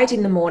 So try it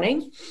in the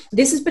morning.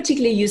 This is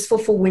particularly useful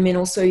for women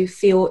also who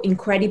feel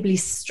incredibly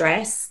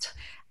stressed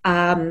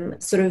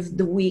sort of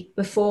the week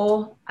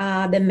before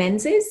the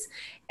menses.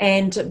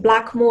 And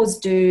Blackmore's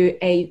do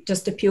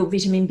just a pure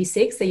vitamin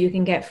B6 that you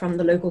can get from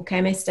the local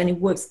chemist, and it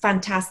works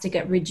fantastic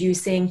at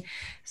reducing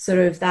sort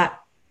of that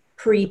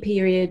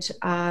pre-period,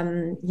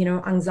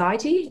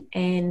 anxiety.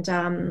 And,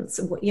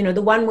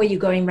 the one where you're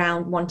going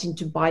around wanting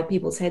to bite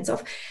people's heads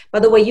off. By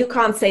the way, you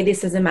can't say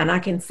this as a man. I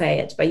can say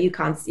it, but you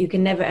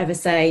can never, ever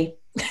say,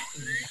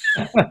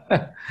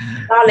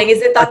 darling,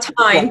 is it that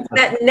time?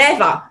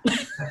 Never.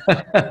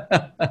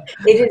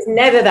 It is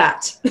never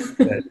that.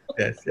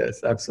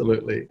 Yes,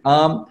 absolutely.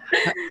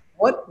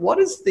 What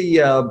is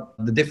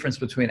the difference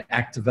between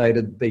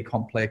activated B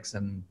complex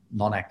and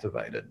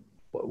non-activated?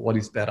 What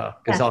is better?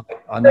 Because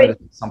I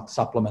noticed some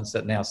supplements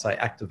that now say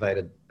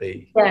activated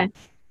B. Yeah.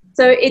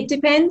 So it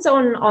depends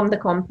on the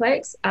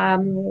complex.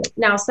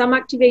 Now, some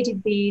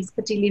activated Bs,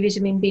 particularly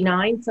vitamin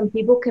B9, some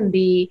people can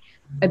be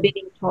a bit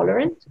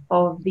intolerant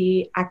of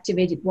the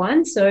activated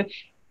one. So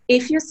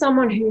if you're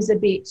someone who's a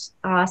bit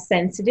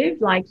sensitive,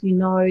 like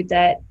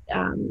that,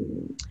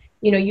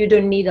 you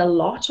don't need a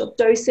lot of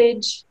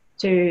dosage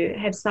to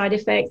have side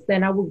effects,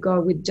 then I would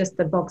go with just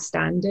the bog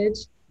standard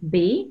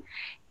B.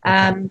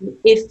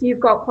 If you've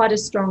got quite a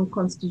strong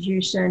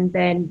constitution,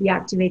 then the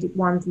activated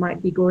ones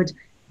might be good.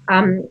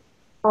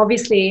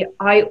 Obviously,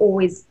 I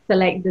always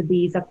select the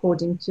bees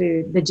according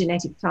to the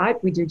genetic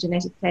type. We do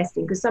genetic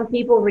testing because some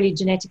people really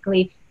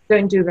genetically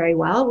don't do very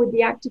well with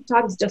the active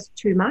type. It's just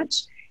too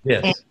much,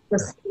 and Yes.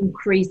 just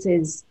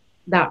increases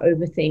that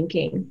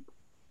overthinking.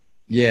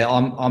 Yeah,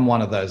 I'm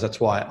one of those. That's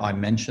why I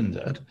mentioned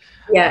it.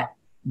 Yeah.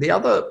 The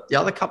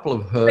other couple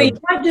of So you herbs.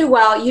 might do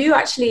well. You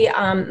actually,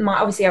 might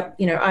obviously,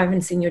 I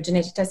haven't seen your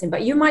genetic testing,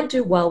 but you might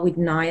do well with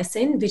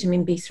niacin,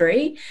 vitamin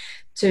B3,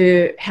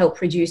 to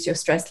help reduce your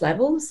stress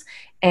levels.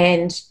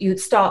 And you'd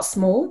start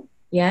small,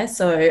 yeah.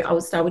 So I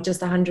would start with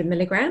just 100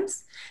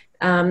 milligrams.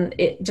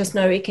 Just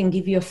know it can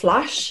give you a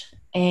flush,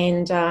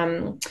 and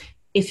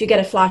if you get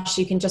a flush,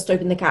 you can just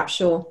open the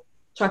capsule,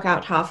 chuck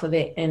out half of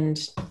it, and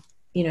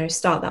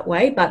start that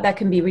way. But that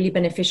can be really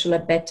beneficial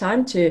at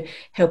bedtime to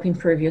help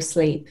improve your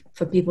sleep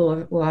for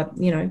people who are,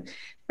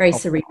 very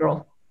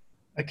cerebral.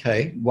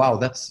 Okay, wow,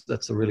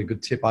 that's a really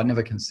good tip. I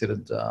never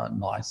considered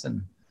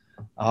niacin.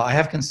 I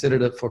have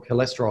considered it for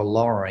cholesterol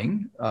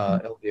lowering,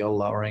 LDL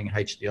lowering,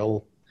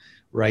 HDL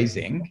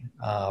raising,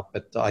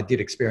 but I did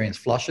experience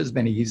flushes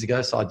many years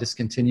ago, so I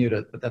discontinued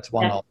it. But that's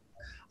one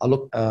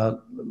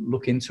I'll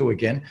look into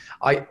again.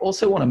 I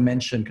also want to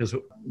mention, because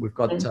we've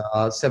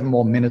got 7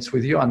 more minutes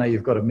with you. I know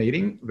you've got a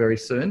meeting very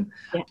soon.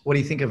 Yeah. What do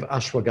you think of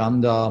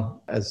ashwagandha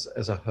as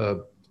a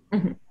herb?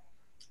 Mm-hmm.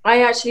 I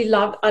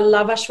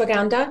love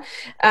ashwagandha.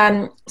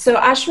 So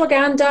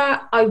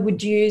ashwagandha, I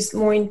would use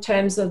more in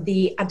terms of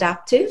the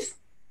adaptive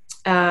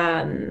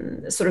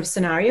sort of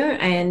scenario.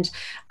 And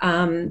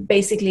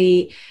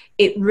basically,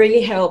 it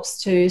really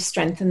helps to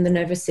strengthen the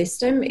nervous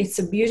system. It's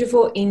a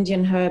beautiful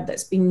Indian herb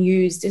that's been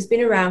used. It's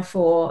been around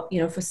for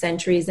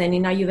centuries. And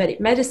in Ayurvedic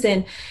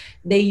medicine,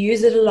 they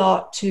use it a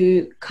lot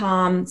to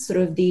calm sort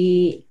of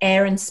the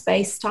air and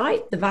space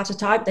type, the Vata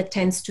type that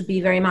tends to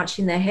be very much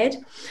in their head.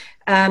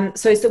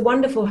 So it's a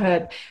wonderful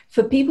herb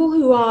for people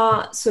who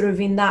are sort of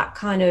in that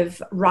kind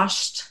of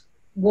rushed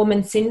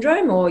woman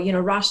syndrome, or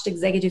rushed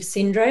executive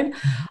syndrome.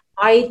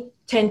 I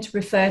tend to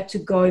prefer to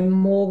go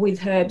more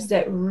with herbs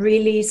that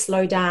really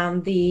slow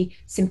down the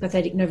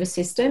sympathetic nervous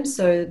system.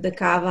 So the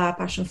kava,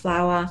 passion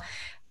flower,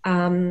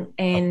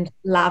 and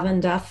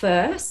lavender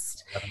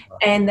first.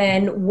 And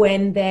then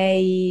when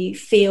they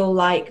feel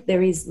like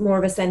there is more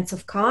of a sense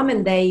of calm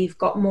and they've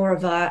got more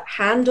of a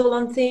handle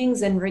on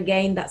things and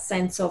regain that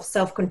sense of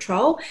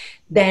self-control,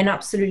 then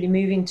absolutely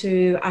moving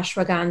to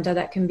ashwagandha,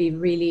 that can be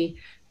really,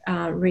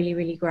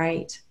 really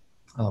great.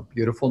 Oh,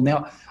 beautiful.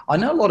 Now, I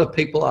know a lot of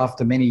people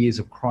after many years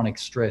of chronic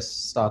stress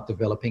start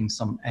developing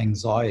some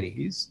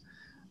anxieties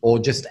or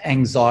just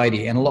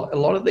anxiety. And a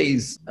lot of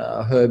these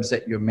herbs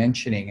that you're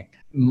mentioning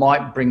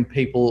might bring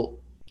people,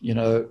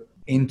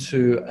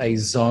 into a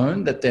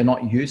zone that they're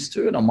not used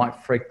to, and it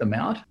might freak them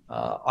out.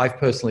 I've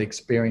personally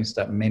experienced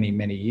that many,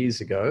 many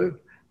years ago,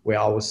 where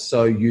I was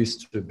so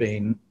used to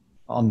being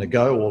on the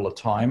go all the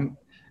time.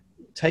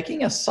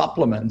 Taking a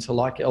supplement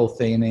like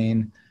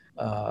L-theanine,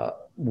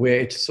 where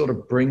it sort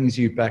of brings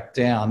you back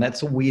down,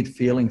 that's a weird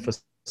feeling for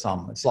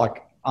some. It's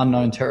like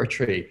unknown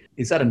territory.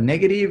 Is that a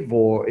negative,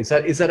 or is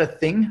that a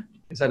thing?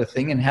 Is that a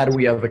thing? And how do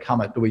we overcome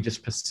it? Do we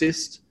just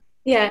persist?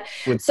 Yeah.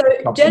 So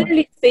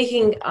generally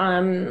speaking,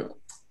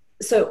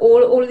 so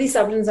all of these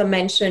supplements I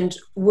mentioned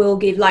will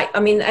give,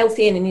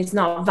 L-theanine is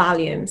not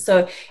Valium.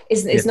 So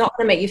it's not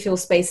going to make you feel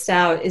spaced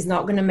out. It's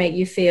not going to make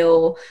you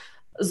feel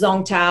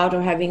zonked out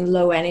or having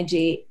low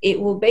energy.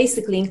 It will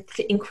basically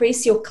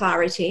increase your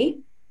clarity.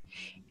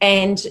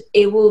 And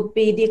it will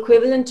be the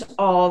equivalent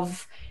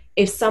of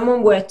if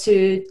someone were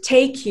to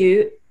take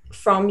you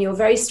from your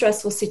very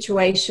stressful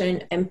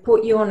situation and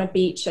put you on a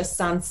beach at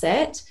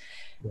sunset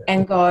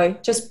and go,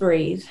 just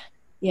breathe.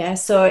 Yeah.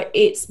 So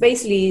it's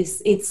basically,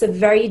 it's a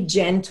very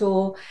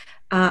gentle,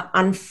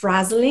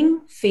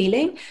 unfrazzling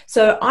feeling.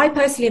 So I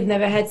personally have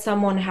never had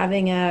someone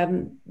having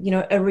a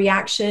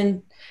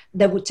reaction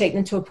that would take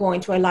them to a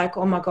point where like,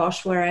 oh my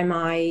gosh, where am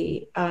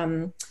I?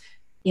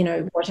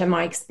 What am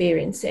I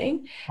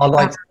experiencing?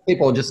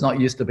 People are just not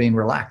used to being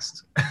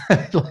relaxed.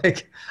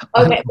 Okay,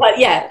 well,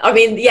 yeah.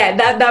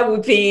 That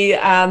would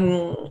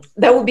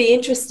be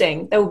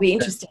interesting. That would be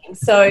interesting.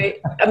 So,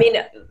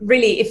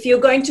 really, if you're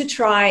going to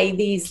try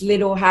these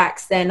little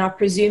hacks, then I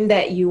presume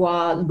that you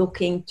are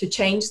looking to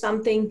change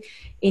something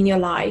in your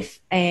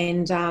life.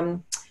 And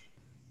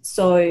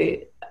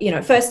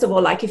first of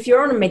all, like if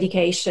you're on a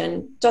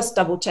medication, just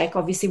double check.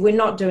 Obviously, we're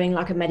not doing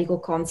like a medical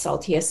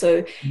consult here.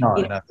 So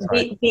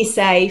be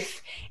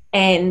safe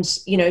and,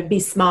 be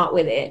smart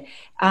with it.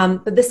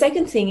 But the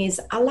second thing is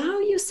allow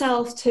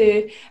yourself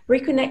to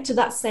reconnect to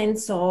that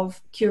sense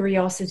of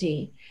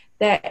curiosity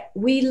that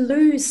we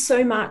lose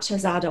so much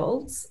as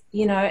adults.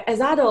 As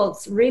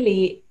adults,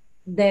 really,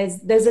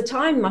 there's a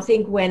time, I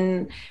think,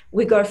 when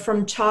we go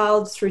from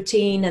child through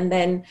teen and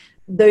then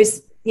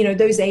those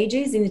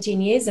ages in the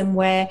teen years, and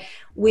where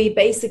we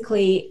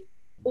basically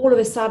all of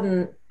a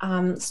sudden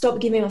stop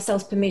giving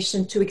ourselves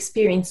permission to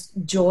experience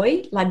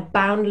joy, like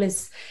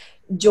boundless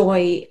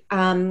joy,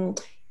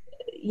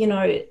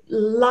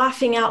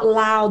 laughing out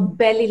loud,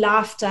 belly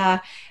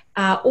laughter,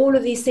 all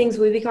of these things.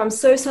 We become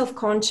so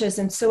self-conscious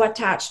and so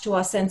attached to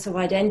our sense of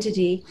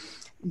identity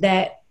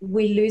that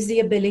we lose the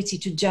ability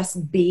to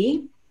just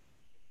be,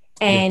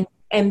 and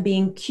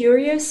being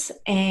curious.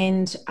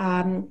 And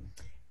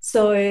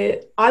so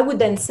I would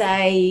then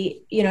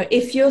say,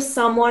 if you're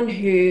someone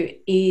who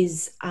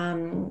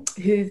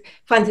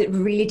finds it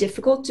really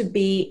difficult to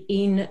be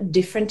in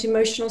different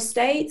emotional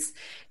states,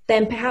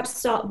 then perhaps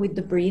start with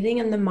the breathing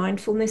and the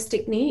mindfulness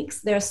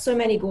techniques. There are so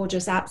many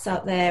gorgeous apps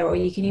out there, or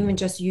you can even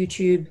just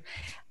YouTube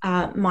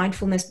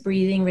mindfulness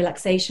breathing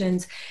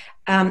relaxations.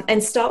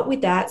 And start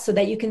with that, so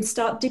that you can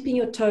start dipping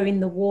your toe in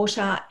the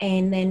water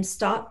and then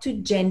start to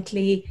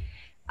gently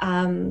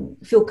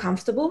feel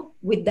comfortable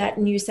with that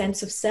new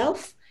sense of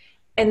self,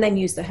 and then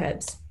use the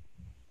herbs.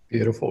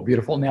 Beautiful,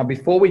 beautiful. Now,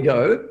 before we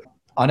go,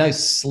 I know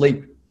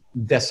sleep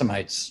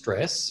decimates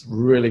stress,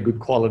 really good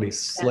quality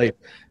sleep.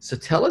 Yeah. So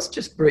tell us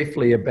just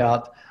briefly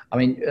about,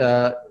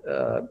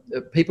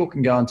 people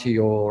can go onto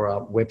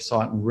your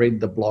website and read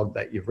the blog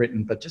that you've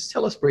written, but just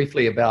tell us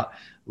briefly about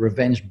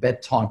revenge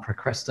bedtime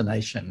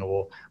procrastination,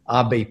 or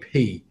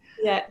RBP.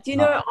 Yeah. Do you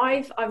know,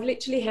 I've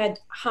literally had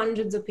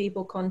hundreds of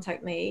people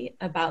contact me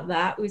about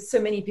that, with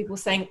so many people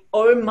saying,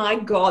 oh my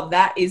God,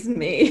 that is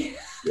me.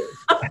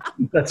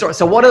 That's right.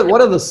 So what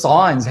are the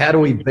signs? How do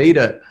we beat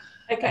it?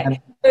 Okay. And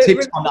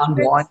tips on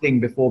unwinding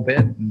before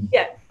bed.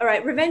 Yeah. All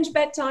right. Revenge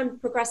bedtime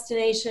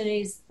procrastination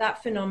is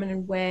that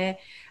phenomenon where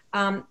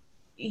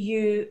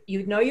you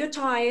know you're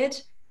tired,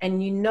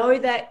 and you know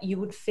that you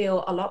would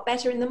feel a lot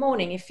better in the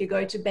morning if you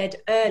go to bed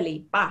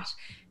early, but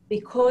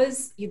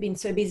because you've been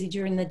so busy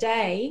during the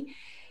day,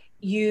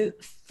 you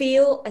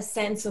feel a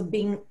sense of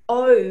being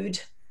owed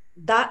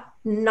that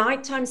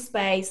nighttime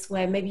space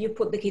where maybe you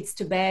put the kids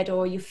to bed,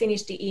 or you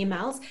finish the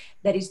emails,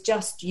 that is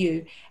just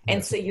you.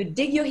 And so you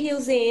dig your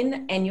heels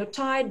in, and you're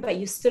tired, but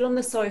you're still on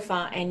the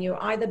sofa, and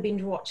you're either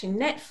binge watching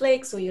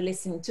Netflix or you're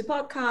listening to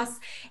podcasts,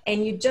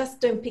 and you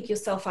just don't pick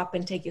yourself up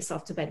and take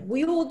yourself to bed.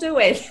 We all do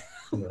it.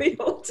 We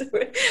all do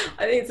it.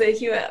 I think it's a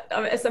human.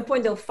 At some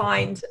point they'll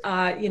find,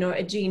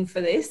 a gene for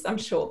this, I'm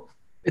sure.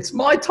 It's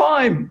my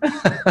time.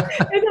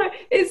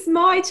 It's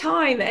my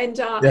time.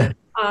 And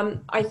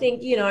I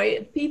think,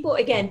 people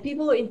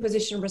are in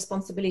position of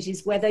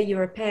responsibilities, whether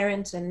you're a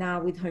parent, and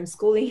now with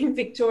homeschooling in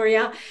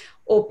Victoria,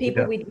 or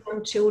people with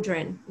young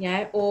children,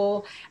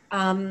 or,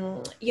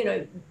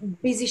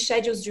 busy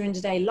schedules during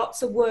the day,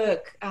 lots of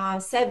work,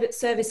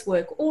 service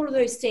work, all of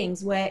those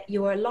things where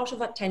you're a lot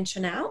of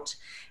attention out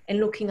and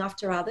looking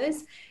after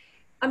others.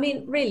 I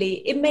mean,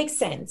 really, it makes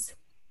sense.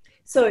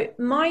 So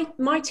my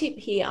tip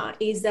here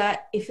is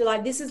that, if you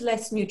like, this is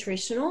less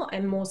nutritional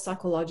and more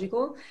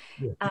psychological,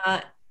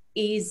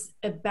 is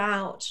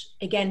about,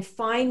 again,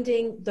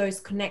 finding those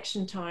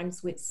connection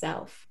times with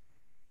self.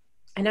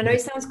 And I know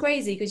it sounds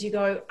crazy, because you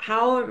go,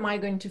 how am I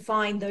going to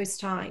find those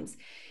times?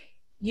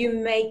 You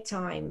make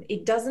time.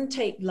 It doesn't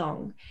take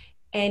long.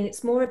 And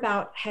it's more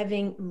about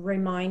having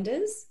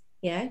reminders,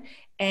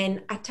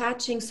 and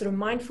attaching sort of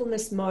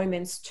mindfulness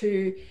moments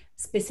to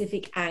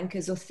specific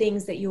anchors or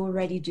things that you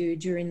already do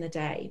during the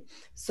day.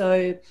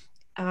 So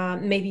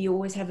maybe you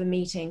always have a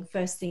meeting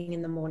first thing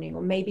in the morning,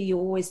 or maybe you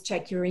always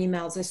check your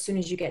emails as soon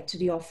as you get to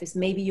the office.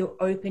 Maybe you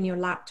open your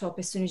laptop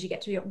as soon as you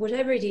get to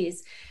whatever it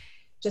is.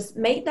 Just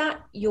make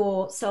that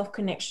your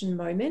self-connection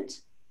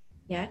moment,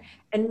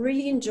 and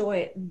really enjoy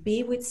it.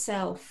 Be with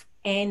self,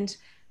 and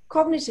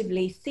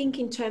cognitively think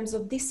in terms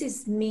of, this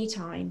is me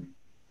time.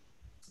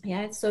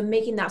 So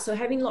making that, so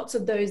having lots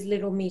of those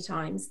little me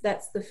times,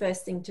 that's the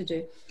first thing to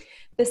do.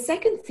 The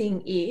second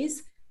thing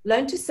is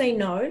learn to say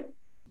no,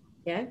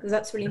 because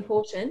that's really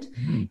important.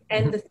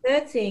 And the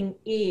third thing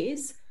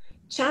is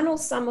channel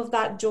some of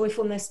that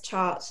joyfulness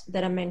chart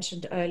that I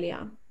mentioned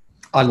earlier.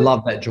 I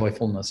love that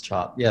joyfulness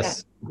chart.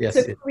 Yes.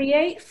 So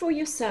create for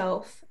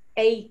yourself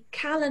a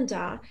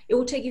calendar. It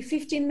will take you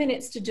 15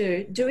 minutes to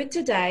do it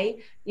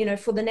today,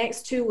 for the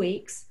next 2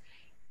 weeks,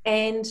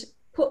 and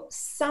put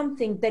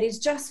something that is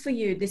just for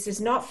you. This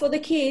is not for the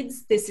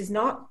kids. This is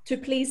not to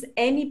please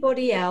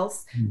anybody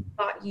else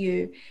but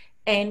you.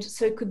 And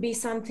so it could be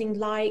something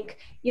like,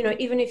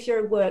 even if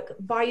you're at work,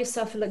 buy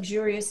yourself a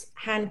luxurious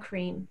hand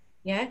cream.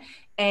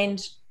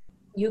 And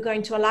you're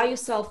going to allow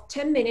yourself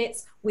 10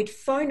 minutes with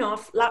phone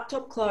off,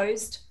 laptop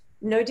closed,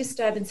 no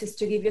disturbances,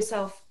 to give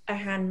yourself a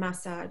hand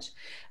massage.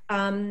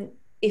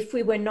 If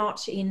we were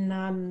not in,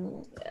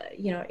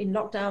 in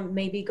lockdown,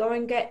 maybe go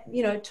and get,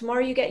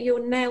 tomorrow you get your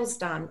nails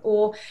done,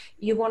 or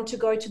you want to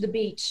go to the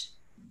beach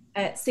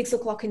at 6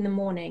 o'clock in the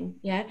morning.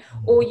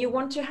 Or you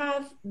want to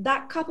have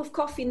that cup of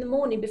coffee in the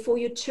morning before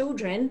your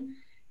children,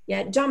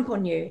 jump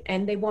on you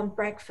and they want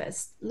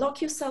breakfast. Lock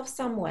yourself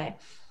somewhere.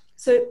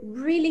 So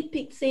really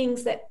pick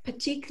things that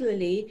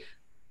particularly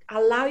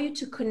allow you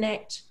to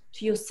connect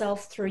to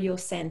yourself through your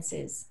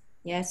senses.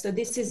 So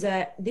this is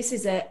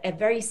a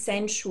very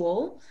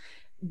sensual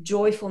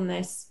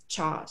joyfulness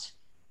chart.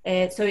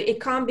 So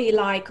it can't be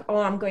like,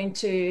 I'm going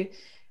to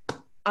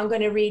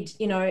read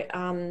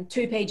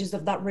 2 pages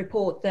of that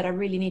report that I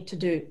really need to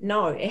do.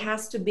 No, it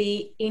has to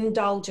be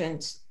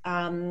indulgent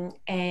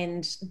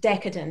and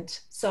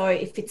decadent. So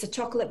if it's a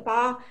chocolate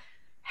bar,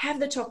 have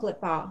the chocolate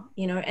bar,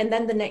 and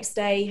then the next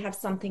day have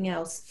something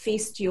else.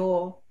 Feast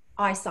your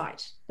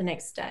eyesight the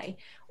next day,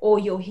 or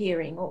your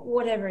hearing, or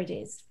whatever it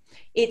is.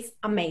 It's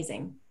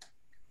amazing.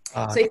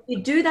 So if you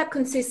do that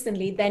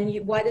consistently, then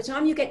by the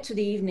time you get to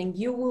the evening,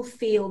 you will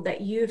feel that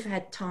you've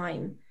had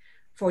time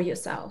for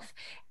yourself.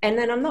 And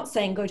then I'm not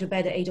saying go to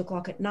bed at 8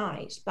 o'clock at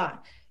night, but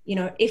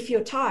if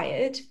you're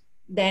tired,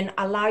 then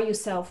allow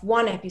yourself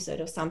one episode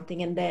of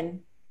something and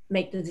then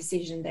make the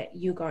decision that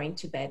you're going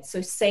to bed.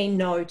 So say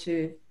no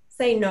to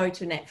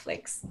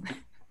Netflix.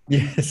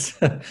 Yes,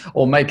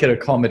 or make it a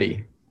comedy.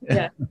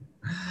 Yeah.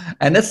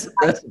 And that's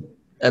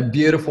a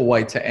beautiful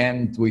way to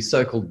end. We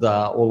circled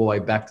all the way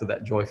back to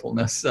that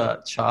joyfulness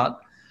chart.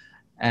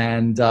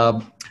 And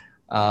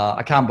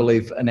I can't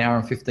believe an hour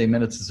and 15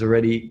 minutes is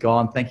already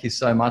gone. Thank you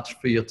so much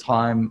for your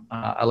time,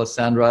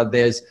 Alessandra.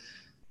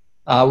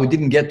 We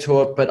didn't get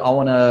to it, but I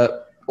want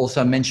to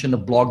also mention a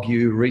blog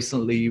you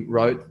recently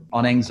wrote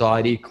on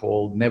anxiety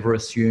called Never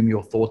Assume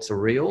Your Thoughts Are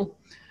Real.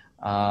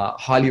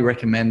 Highly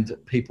recommend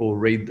people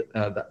read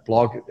that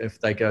blog if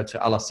they go to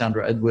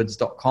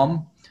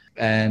alessandraedwards.com.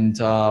 And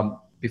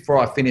before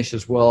I finish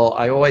as well,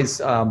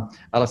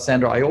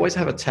 Alessandra, I always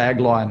have a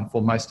tagline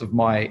for most of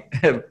my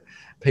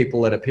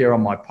people that appear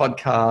on my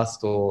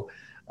podcast or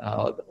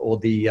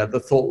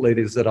the thought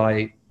leaders that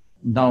I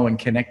know and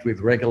connect with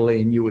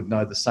regularly, and you would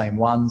know the same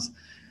ones.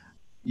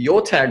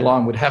 Your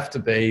tagline would have to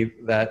be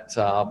that,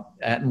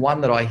 and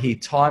one that I hear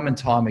time and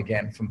time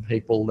again from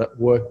people that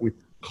work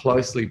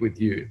closely with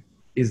you,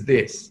 is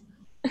this: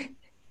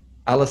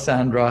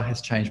 Alessandra has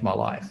changed my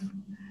life.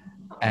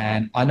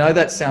 And I know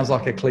that sounds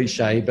like a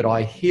cliche, but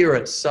I hear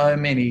it so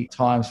many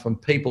times from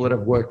people that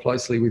have worked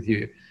closely with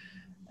you.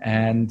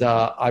 And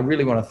I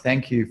really want to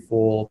thank you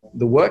for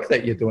the work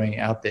that you're doing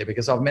out there,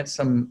 because I've met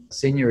some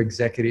senior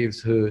executives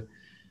who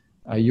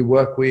you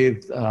work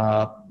with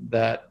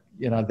that,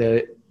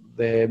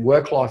 their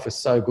work life is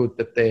so good,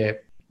 but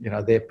their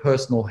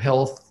personal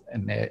health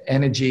and their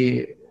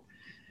energy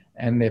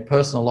and their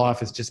personal life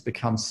has just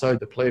become so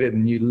depleted,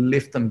 and you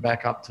lift them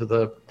back up to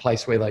the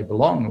place where they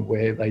belong,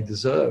 where they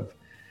deserve.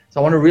 So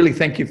I want to really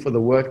thank you for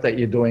the work that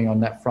you're doing on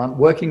that front.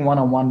 Working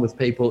one-on-one with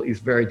people is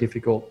very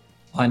difficult.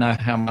 I know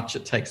how much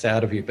it takes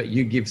out of you, but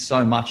you give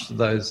so much to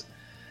those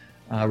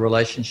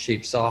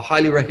relationships. So I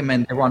highly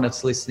recommend everyone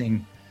that's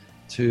listening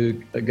to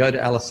go to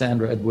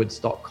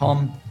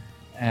alessandraedwards.com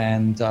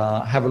and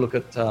have a look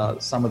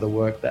at some of the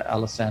work that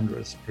Alessandra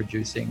is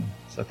producing.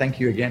 So thank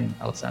you again,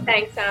 Alessandra.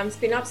 Thanks, Sam. It's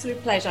been an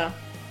absolute pleasure.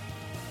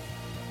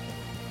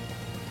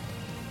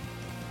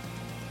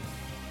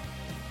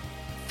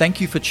 Thank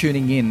you for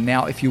tuning in.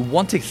 Now, if you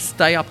want to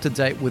stay up to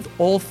date with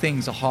all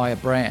things A Higher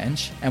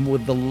Branch and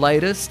with the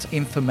latest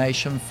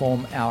information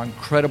from our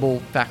incredible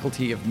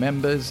faculty of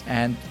members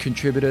and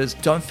contributors,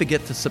 don't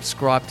forget to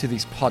subscribe to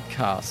this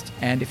podcast.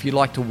 And if you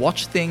like to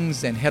watch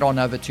things, then head on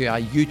over to our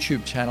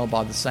YouTube channel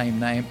by the same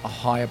name, A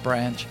Higher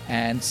Branch,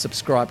 and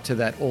subscribe to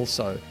that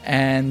also.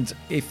 And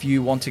if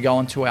you want to go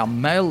onto our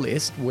mail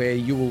list, where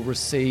you will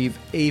receive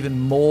even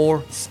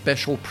more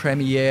special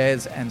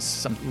premieres and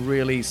some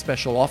really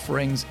special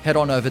offerings, head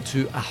on over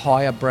to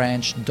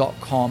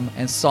ahighebranch.com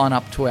and sign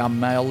up to our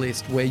mail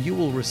list, where you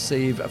will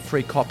receive a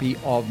free copy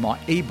of my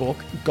ebook,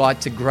 Guide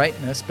to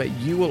Greatness, but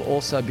you will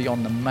also be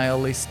on the mail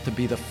list to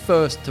be the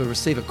first to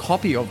receive a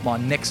copy of my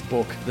next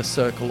book, The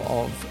Circle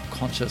of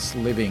Conscious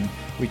Living,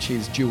 which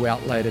is due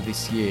out later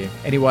this year.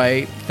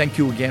 Anyway, thank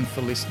you again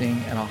for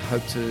listening, and I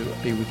hope to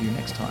be with you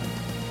next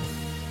time.